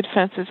expression? Good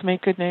fences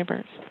make good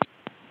neighbors.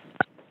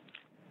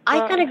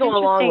 I kind of go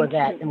along with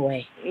that in a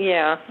way.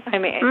 Yeah, I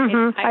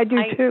mean, I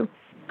do too.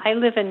 I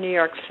live in New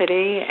York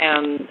City,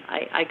 and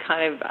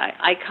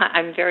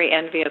I'm very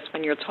envious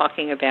when you're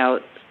talking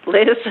about,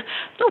 Liz,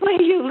 the way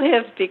you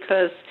live,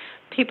 because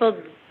people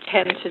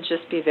tend to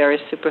just be very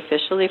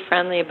superficially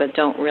friendly but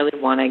don't really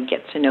want to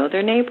get to know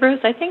their neighbors.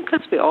 I think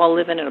because we all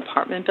live in an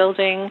apartment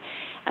building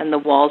and the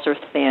walls are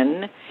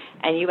thin,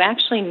 and you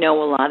actually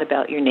know a lot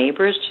about your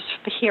neighbors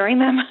just hearing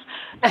them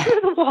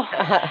through the wall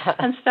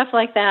and stuff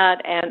like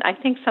that. And I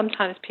think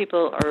sometimes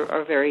people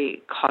are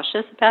very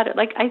cautious about it.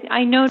 Like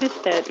I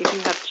noticed that if you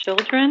have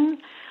children,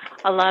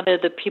 a lot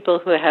of the people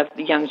who have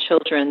young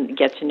children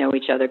get to know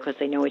each other because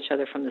they know each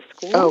other from the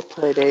school. Oh,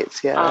 play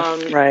dates, yeah,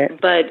 right.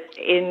 But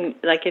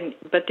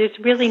but there's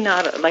really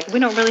not we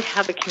don't really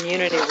have a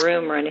community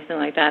room or anything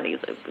like that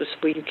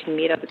where you can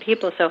meet other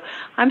people. So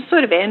I'm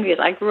sort of envious.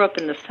 I grew up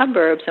in the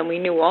suburbs and we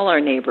knew all our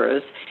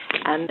neighbors,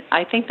 and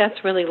I think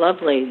that's really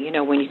lovely.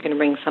 When you can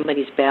ring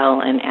somebody's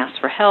bell and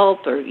ask for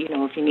help, or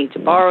if you need to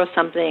borrow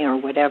something or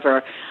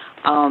whatever.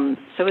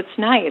 So it's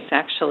nice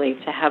actually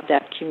to have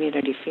that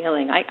community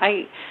feeling.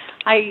 I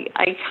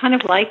kind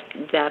of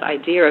like that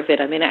idea of it.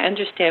 I mean, I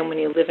understand when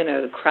you live in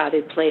a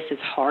crowded place,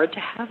 it's hard to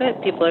have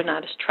it. People are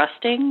not as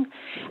trusting.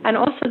 And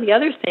also the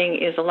other thing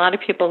is a lot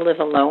of people live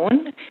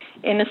alone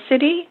in a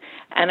city.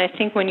 And I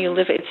think when you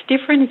live, it's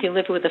different if you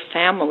live with a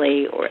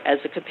family or as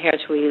compared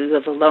to when you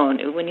live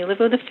alone. When you live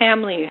with a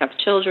family, you have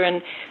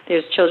children,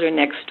 there's children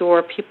next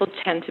door, people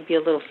tend to be a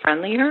little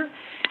friendlier.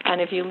 And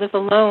if you live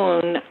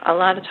alone, a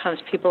lot of times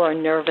people are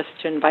nervous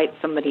to invite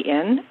somebody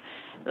in.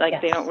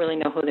 They don't really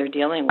know who they're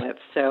dealing with.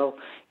 So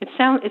it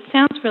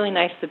sounds really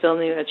nice, the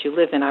building that you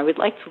live in. I would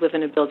like to live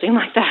in a building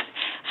like that,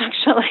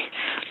 actually.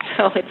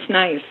 So it's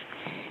nice.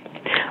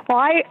 Well,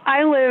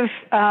 I live,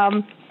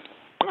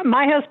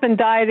 my husband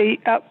died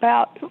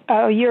about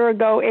a year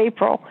ago,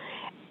 April,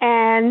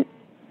 and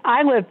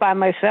I live by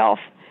myself.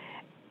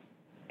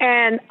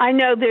 And I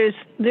know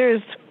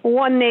there's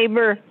one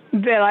neighbor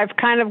that I've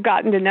kind of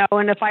gotten to know,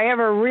 and if I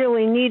ever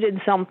really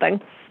needed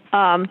something,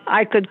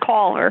 I could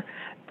call her.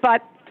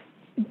 But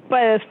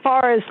as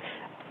far as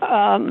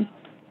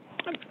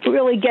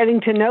really getting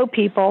to know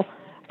people,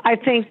 I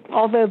think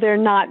although they're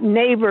not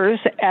neighbors,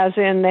 as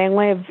in they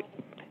live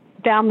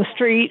down the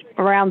street,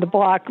 around the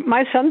block,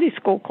 my Sunday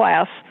school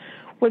class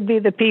would be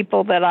the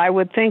people that I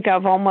would think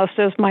of almost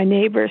as my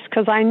neighbors,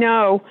 because I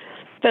know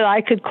that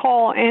I could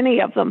call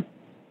any of them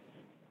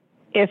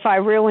if I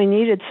really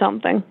needed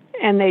something,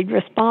 and they'd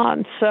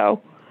respond.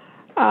 So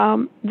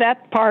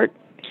that part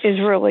is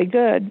really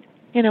good.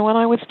 When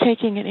I was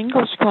taking an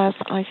English class,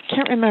 I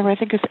can't remember, I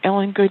think it's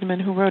Ellen Goodman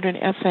who wrote an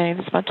essay,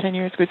 this about 10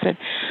 years ago, said,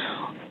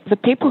 the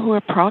people who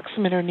are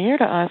proximate or near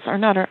to us are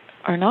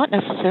not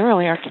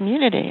necessarily our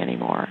community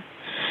anymore.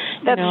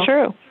 That's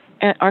true.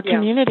 our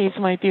communities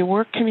might be a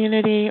work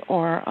community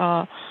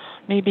or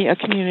maybe a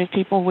community of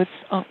people with,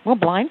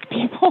 blind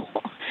people.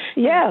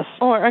 Yes.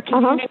 Or a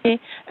community.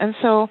 And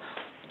so,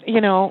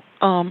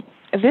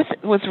 this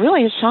was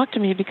really a shock to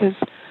me because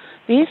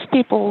these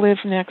people live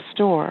next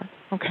door,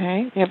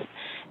 okay? They have,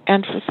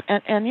 and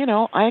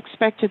I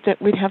expected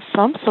that we'd have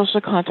some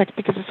social contact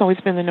because it's always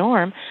been the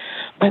norm,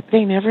 but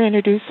they never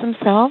introduced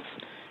themselves.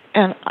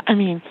 And, I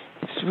mean,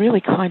 it's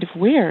really kind of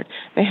weird.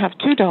 They have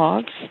 2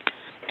 dogs,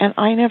 and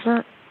I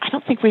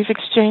don't think we've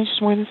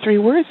exchanged more than 3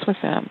 words with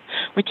them,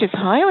 which is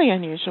highly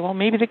unusual.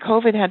 Maybe the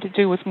COVID had to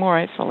do with more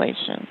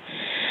isolation.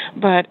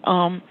 But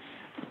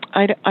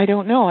I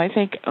don't know. I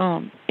think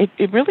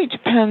it really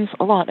depends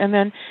a lot. And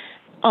then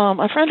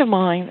a friend of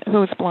mine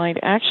who is blind,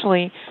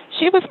 actually,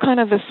 she was kind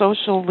of the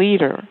social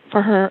leader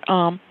for her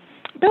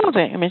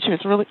building. I mean, she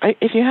was really,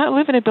 if you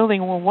live in a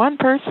building where one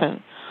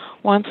person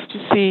wants to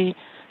see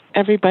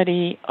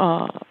everybody,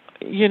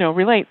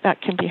 relate,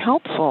 that can be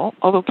helpful,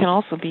 although it can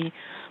also be,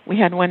 we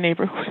had one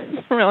neighbor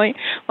who really,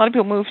 a lot of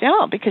people moved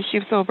out because she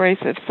was so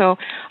abrasive. So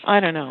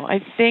I don't know. I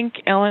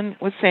think Ellen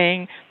was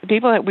saying the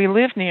people that we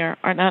live near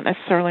are not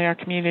necessarily our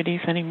communities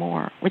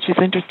anymore, which is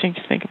interesting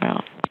to think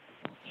about.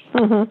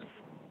 Mm-hmm.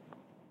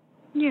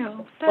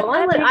 Yeah.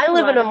 I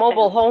live in a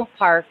mobile home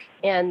park,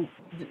 and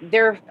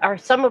there are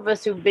some of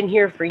us who've been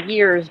here for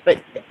years,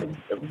 but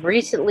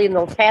recently in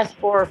the past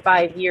 4 or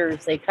 5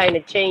 years, they kind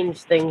of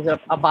changed things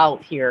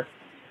about here.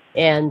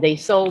 And they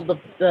sold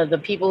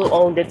the people who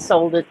owned it,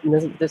 sold it,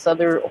 and this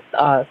other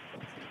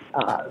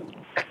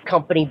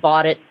company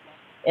bought it.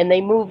 And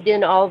they moved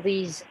in all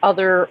these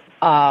other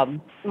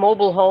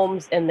mobile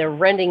homes, and they're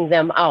renting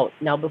them out.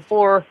 Now,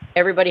 before,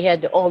 everybody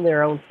had to own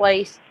their own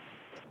place.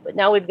 But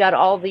now we've got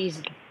all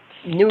these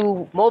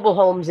new mobile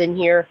homes in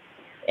here.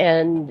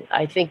 And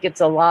I think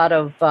it's a lot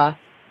of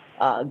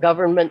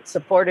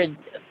government-supported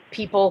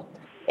people.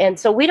 And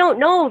so we don't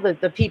know that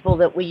the people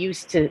that we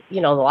used to, a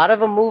lot of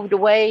them moved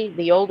away,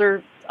 the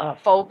older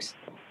folks.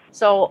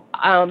 So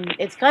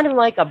it's kind of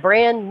like a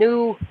brand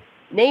new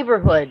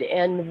neighborhood.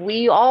 And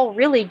we all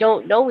really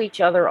don't know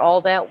each other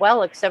all that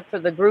well, except for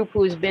the group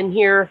who's been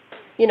here,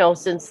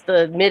 since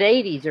the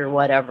mid-'80s or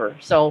whatever.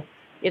 So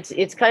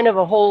it's kind of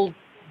a whole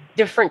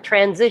different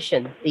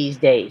transition these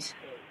days.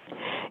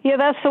 Yeah,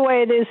 that's the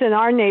way it is in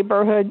our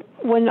neighborhood.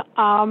 When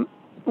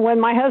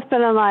my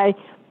husband and I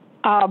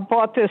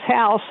bought this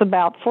house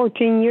about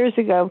 14 years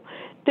ago,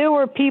 there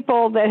were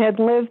people that had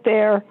lived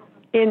there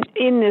in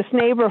this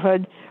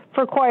neighborhood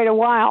for quite a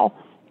while.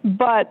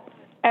 But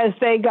as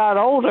they got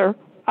older,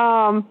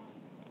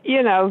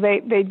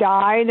 they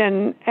died,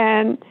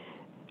 and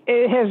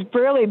it has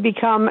really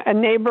become a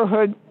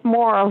neighborhood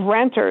more of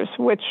renters,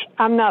 which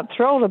I'm not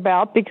thrilled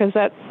about because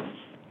that,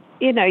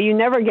 you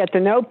never get to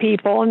know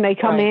people, and they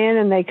come in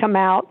and they come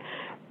out.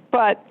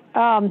 But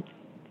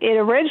it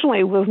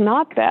originally was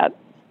not that.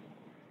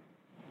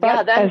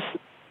 But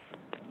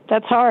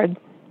that's hard.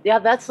 Yeah,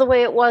 that's the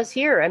way it was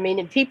here. I mean,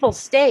 and people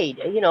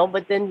stayed,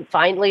 but then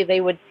finally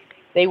they would,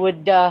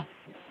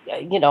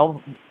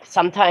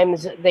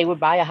 sometimes they would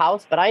buy a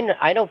house. But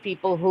I know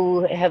people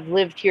who have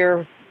lived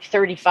here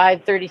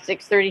 35,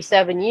 36,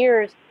 37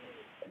 years,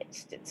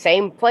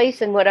 same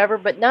place and whatever.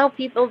 But now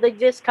people, they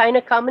just kind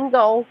of come and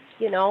go,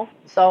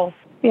 So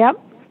yep,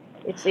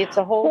 it's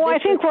a whole. Well, I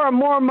think we're a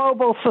more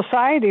mobile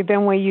society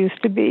than we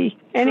used to be,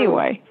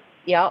 anyway.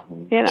 Yeah,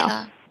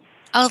 Yeah.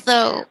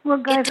 Although, well,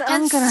 guys,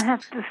 I'm going to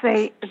have to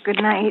say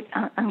good night.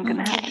 I'm going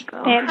to have to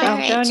go. And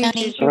Joni,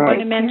 did you want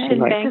to mention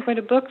Banquet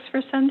of Books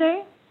for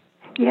Sunday?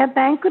 Yeah,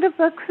 Banquet of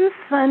Books is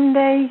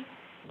Sunday.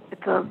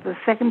 It's the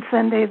second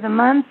Sunday of the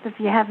month. If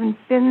you haven't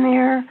been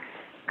there,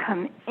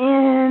 come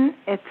in.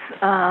 It's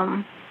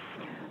Alan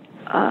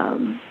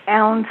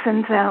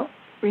sends out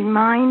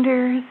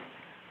reminders.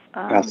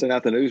 I sent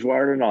out the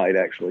newswire tonight,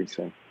 actually.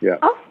 So yeah.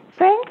 Oh,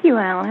 thank you,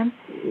 Alan.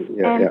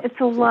 Yeah, It's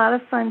a lot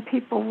of fun.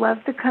 People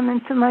love to come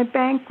into my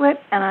banquet,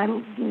 and I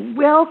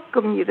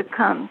welcome you to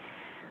come,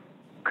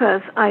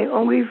 because I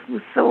always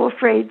was so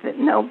afraid that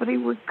nobody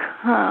would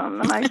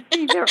come, and I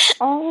see they're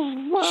all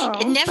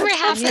alone. It never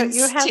happens.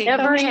 You have so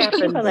many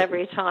people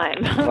every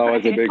time. Oh,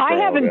 it's a big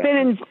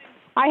crowd.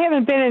 I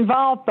haven't been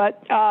involved,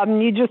 but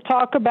you just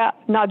talk about,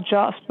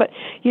 but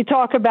you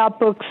talk about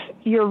books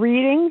you're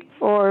reading,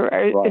 or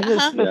is it a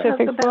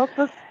specific book?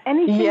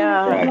 Anything you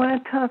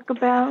want to talk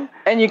about.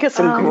 And you get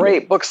some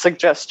great book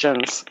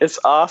suggestions. It's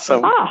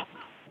awesome.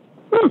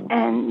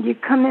 And you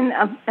come in,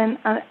 and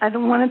I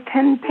don't want a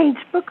 10-page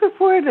book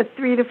report. A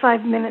 3 to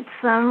 5 minute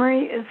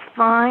summary is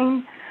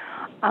fine.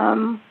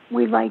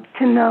 We like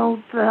to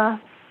know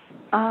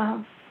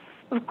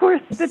of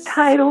course, the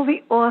title,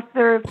 the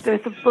author, if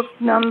there's a book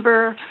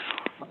number,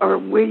 or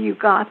where you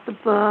got the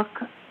book.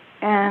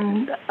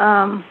 And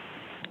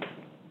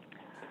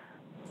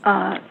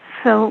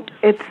so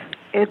it's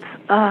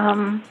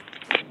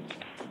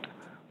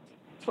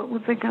what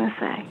was I going to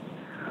say?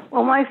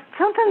 Well,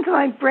 sometimes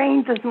my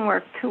brain doesn't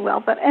work too well,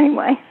 but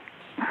anyway.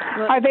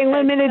 Are they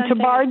limited to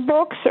Bard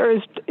books, or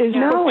is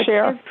no,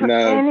 Bookshare? It's for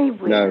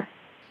anywhere.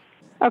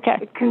 Okay.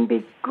 It can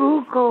be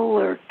Google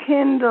or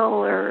Kindle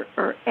or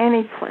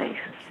any place.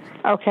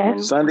 Okay.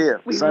 And Sunday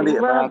at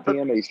love 5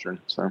 p.m. Eastern.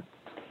 So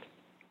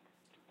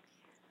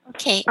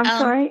Okay. I'm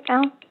sorry,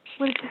 Al.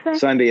 What did you say?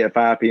 Sunday at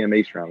 5 p.m.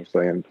 Eastern. I was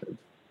saying.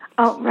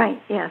 Oh,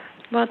 right. Yes.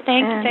 Well,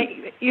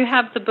 you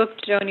have the book,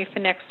 Joni, for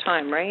next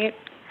time, right?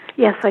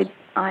 Yes, I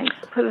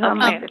put it on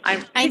my.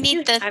 I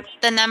need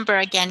the number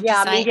again.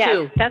 Yeah, me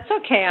too. That's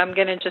okay. I'm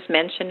going to just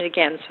mention it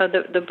again. So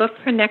the book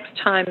for next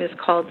time is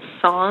called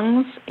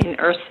Songs in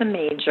Ursa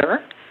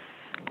Major,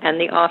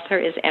 and the author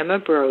is Emma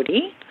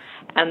Brody,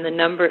 and the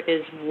number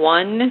is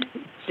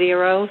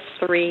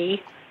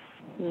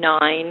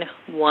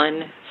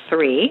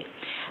 103913,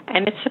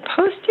 and it's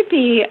supposed to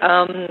be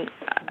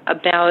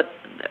about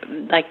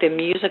like the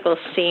musical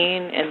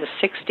scene in the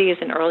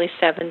 60s and early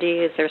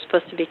 70s. There's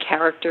supposed to be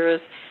characters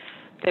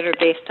that are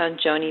based on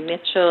Joni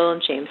Mitchell and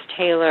James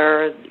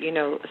Taylor,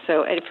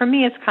 so for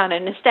me it's kind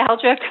of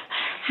nostalgic.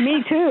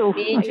 Me too.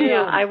 Me too.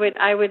 Yeah, I would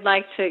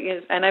like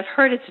to, and I've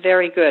heard it's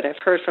very good. I've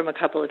heard from a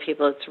couple of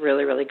people it's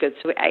really, really good.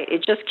 So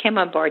it just came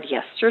on board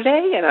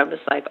yesterday, and I was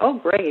like, oh,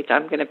 great,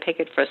 I'm going to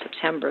pick it for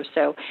September.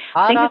 So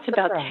I think it's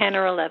about 10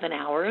 or 11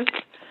 hours.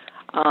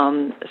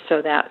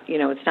 So that,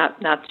 it's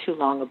not too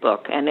long a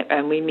book.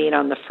 And we meet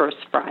on the first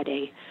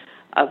Friday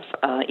of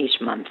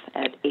each month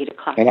at 8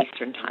 o'clock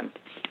Eastern time.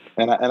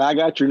 And I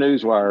got your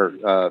newswire,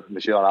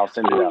 Michelle, and I'll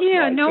send it out. Oh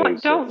yeah,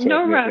 tonight, no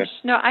rush.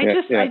 No, I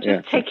just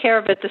take care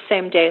of it the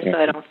same day so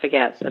I don't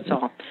forget. That's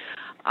all.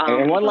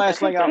 And one last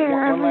thing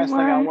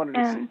I wanted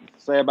to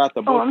say about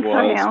the book I'm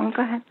sorry, Alan.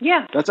 Go ahead.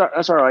 Yeah, that's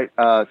all right.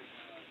 I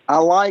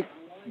like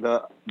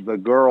the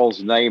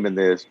girl's name in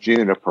this,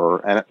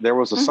 Juniper, and there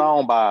was a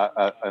song by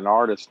an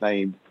artist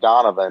named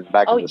Donovan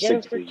back in the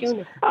Jennifer 60s.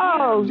 Juniper.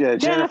 Oh, yeah,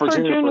 Jennifer.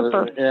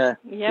 Yeah,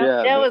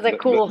 that was a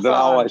cool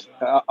song. song.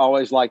 I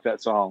always liked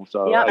that song.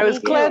 So yeah, I was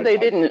glad they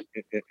didn't.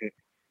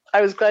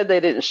 I was glad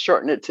they didn't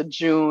shorten it to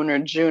June or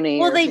Junie.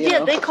 Well, they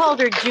did. They called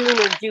her June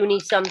or Junie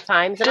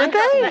sometimes. And Did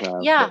they? I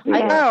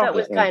thought that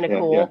was kind of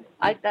cool.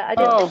 I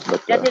didn't.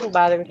 That didn't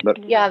bother me.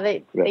 Yeah,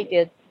 they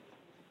did.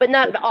 But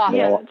not often.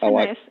 Yeah,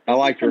 I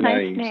liked her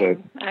name. So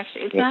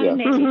actually, it's not a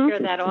name you hear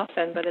that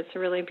often, but it's a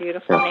really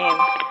beautiful name.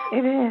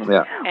 It is.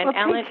 Yeah. And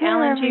Alan,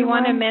 do you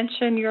want to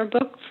mention your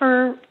book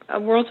for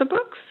Worlds of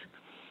Books?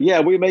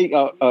 Yeah, we meet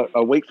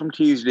a week from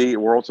Tuesday at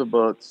Worlds of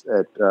Books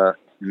at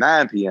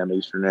 9 p.m.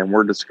 Eastern, and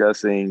we're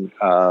discussing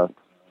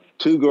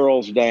Two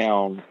Girls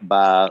Down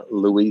by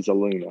Louisa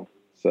Luna.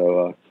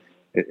 So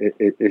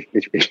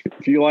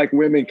if you like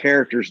women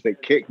characters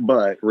that kick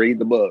butt, read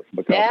the book.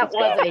 Because that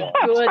was a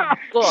good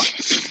book.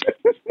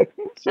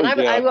 And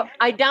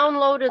I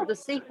downloaded the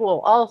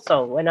sequel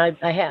also when I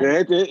had.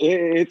 Yeah,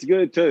 it's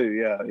good too.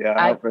 Yeah.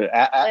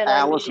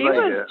 Alice she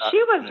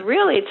was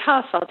really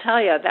tough. I'll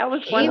tell you, that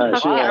was one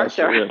tough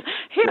character.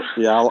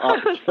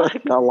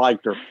 I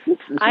liked her.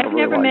 I've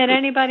never met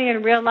anybody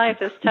in real life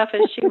as tough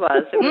as she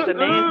was. It was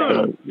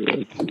amazing.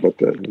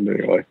 But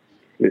anyway.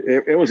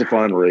 It was a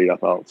fun read, I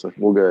thought. So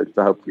we're good.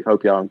 I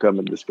hope y'all can come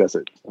and discuss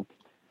it. So.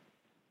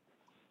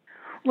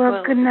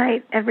 Well, good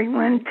night,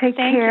 everyone. Take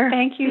care.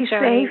 Thank you,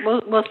 Joni.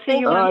 We'll see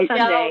you on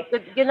Sunday.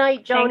 Good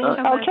night,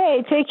 Joni.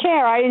 Okay, take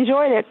care. I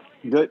enjoyed it.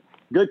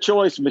 Good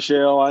choice,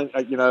 Michelle. I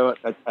didn't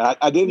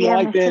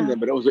like the ending,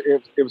 but it was a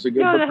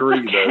good book to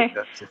read. Okay.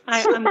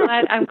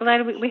 I'm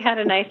glad we had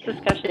a nice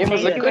discussion. It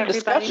was a good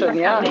discussion.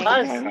 Yeah.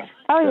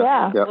 Oh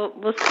yeah.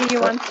 We'll see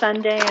you on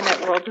Sunday and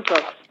at World of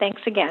Books.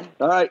 Thanks again.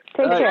 All right.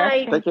 Take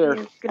care. Take care.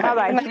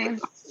 Bye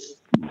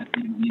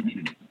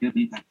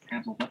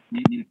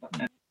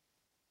bye.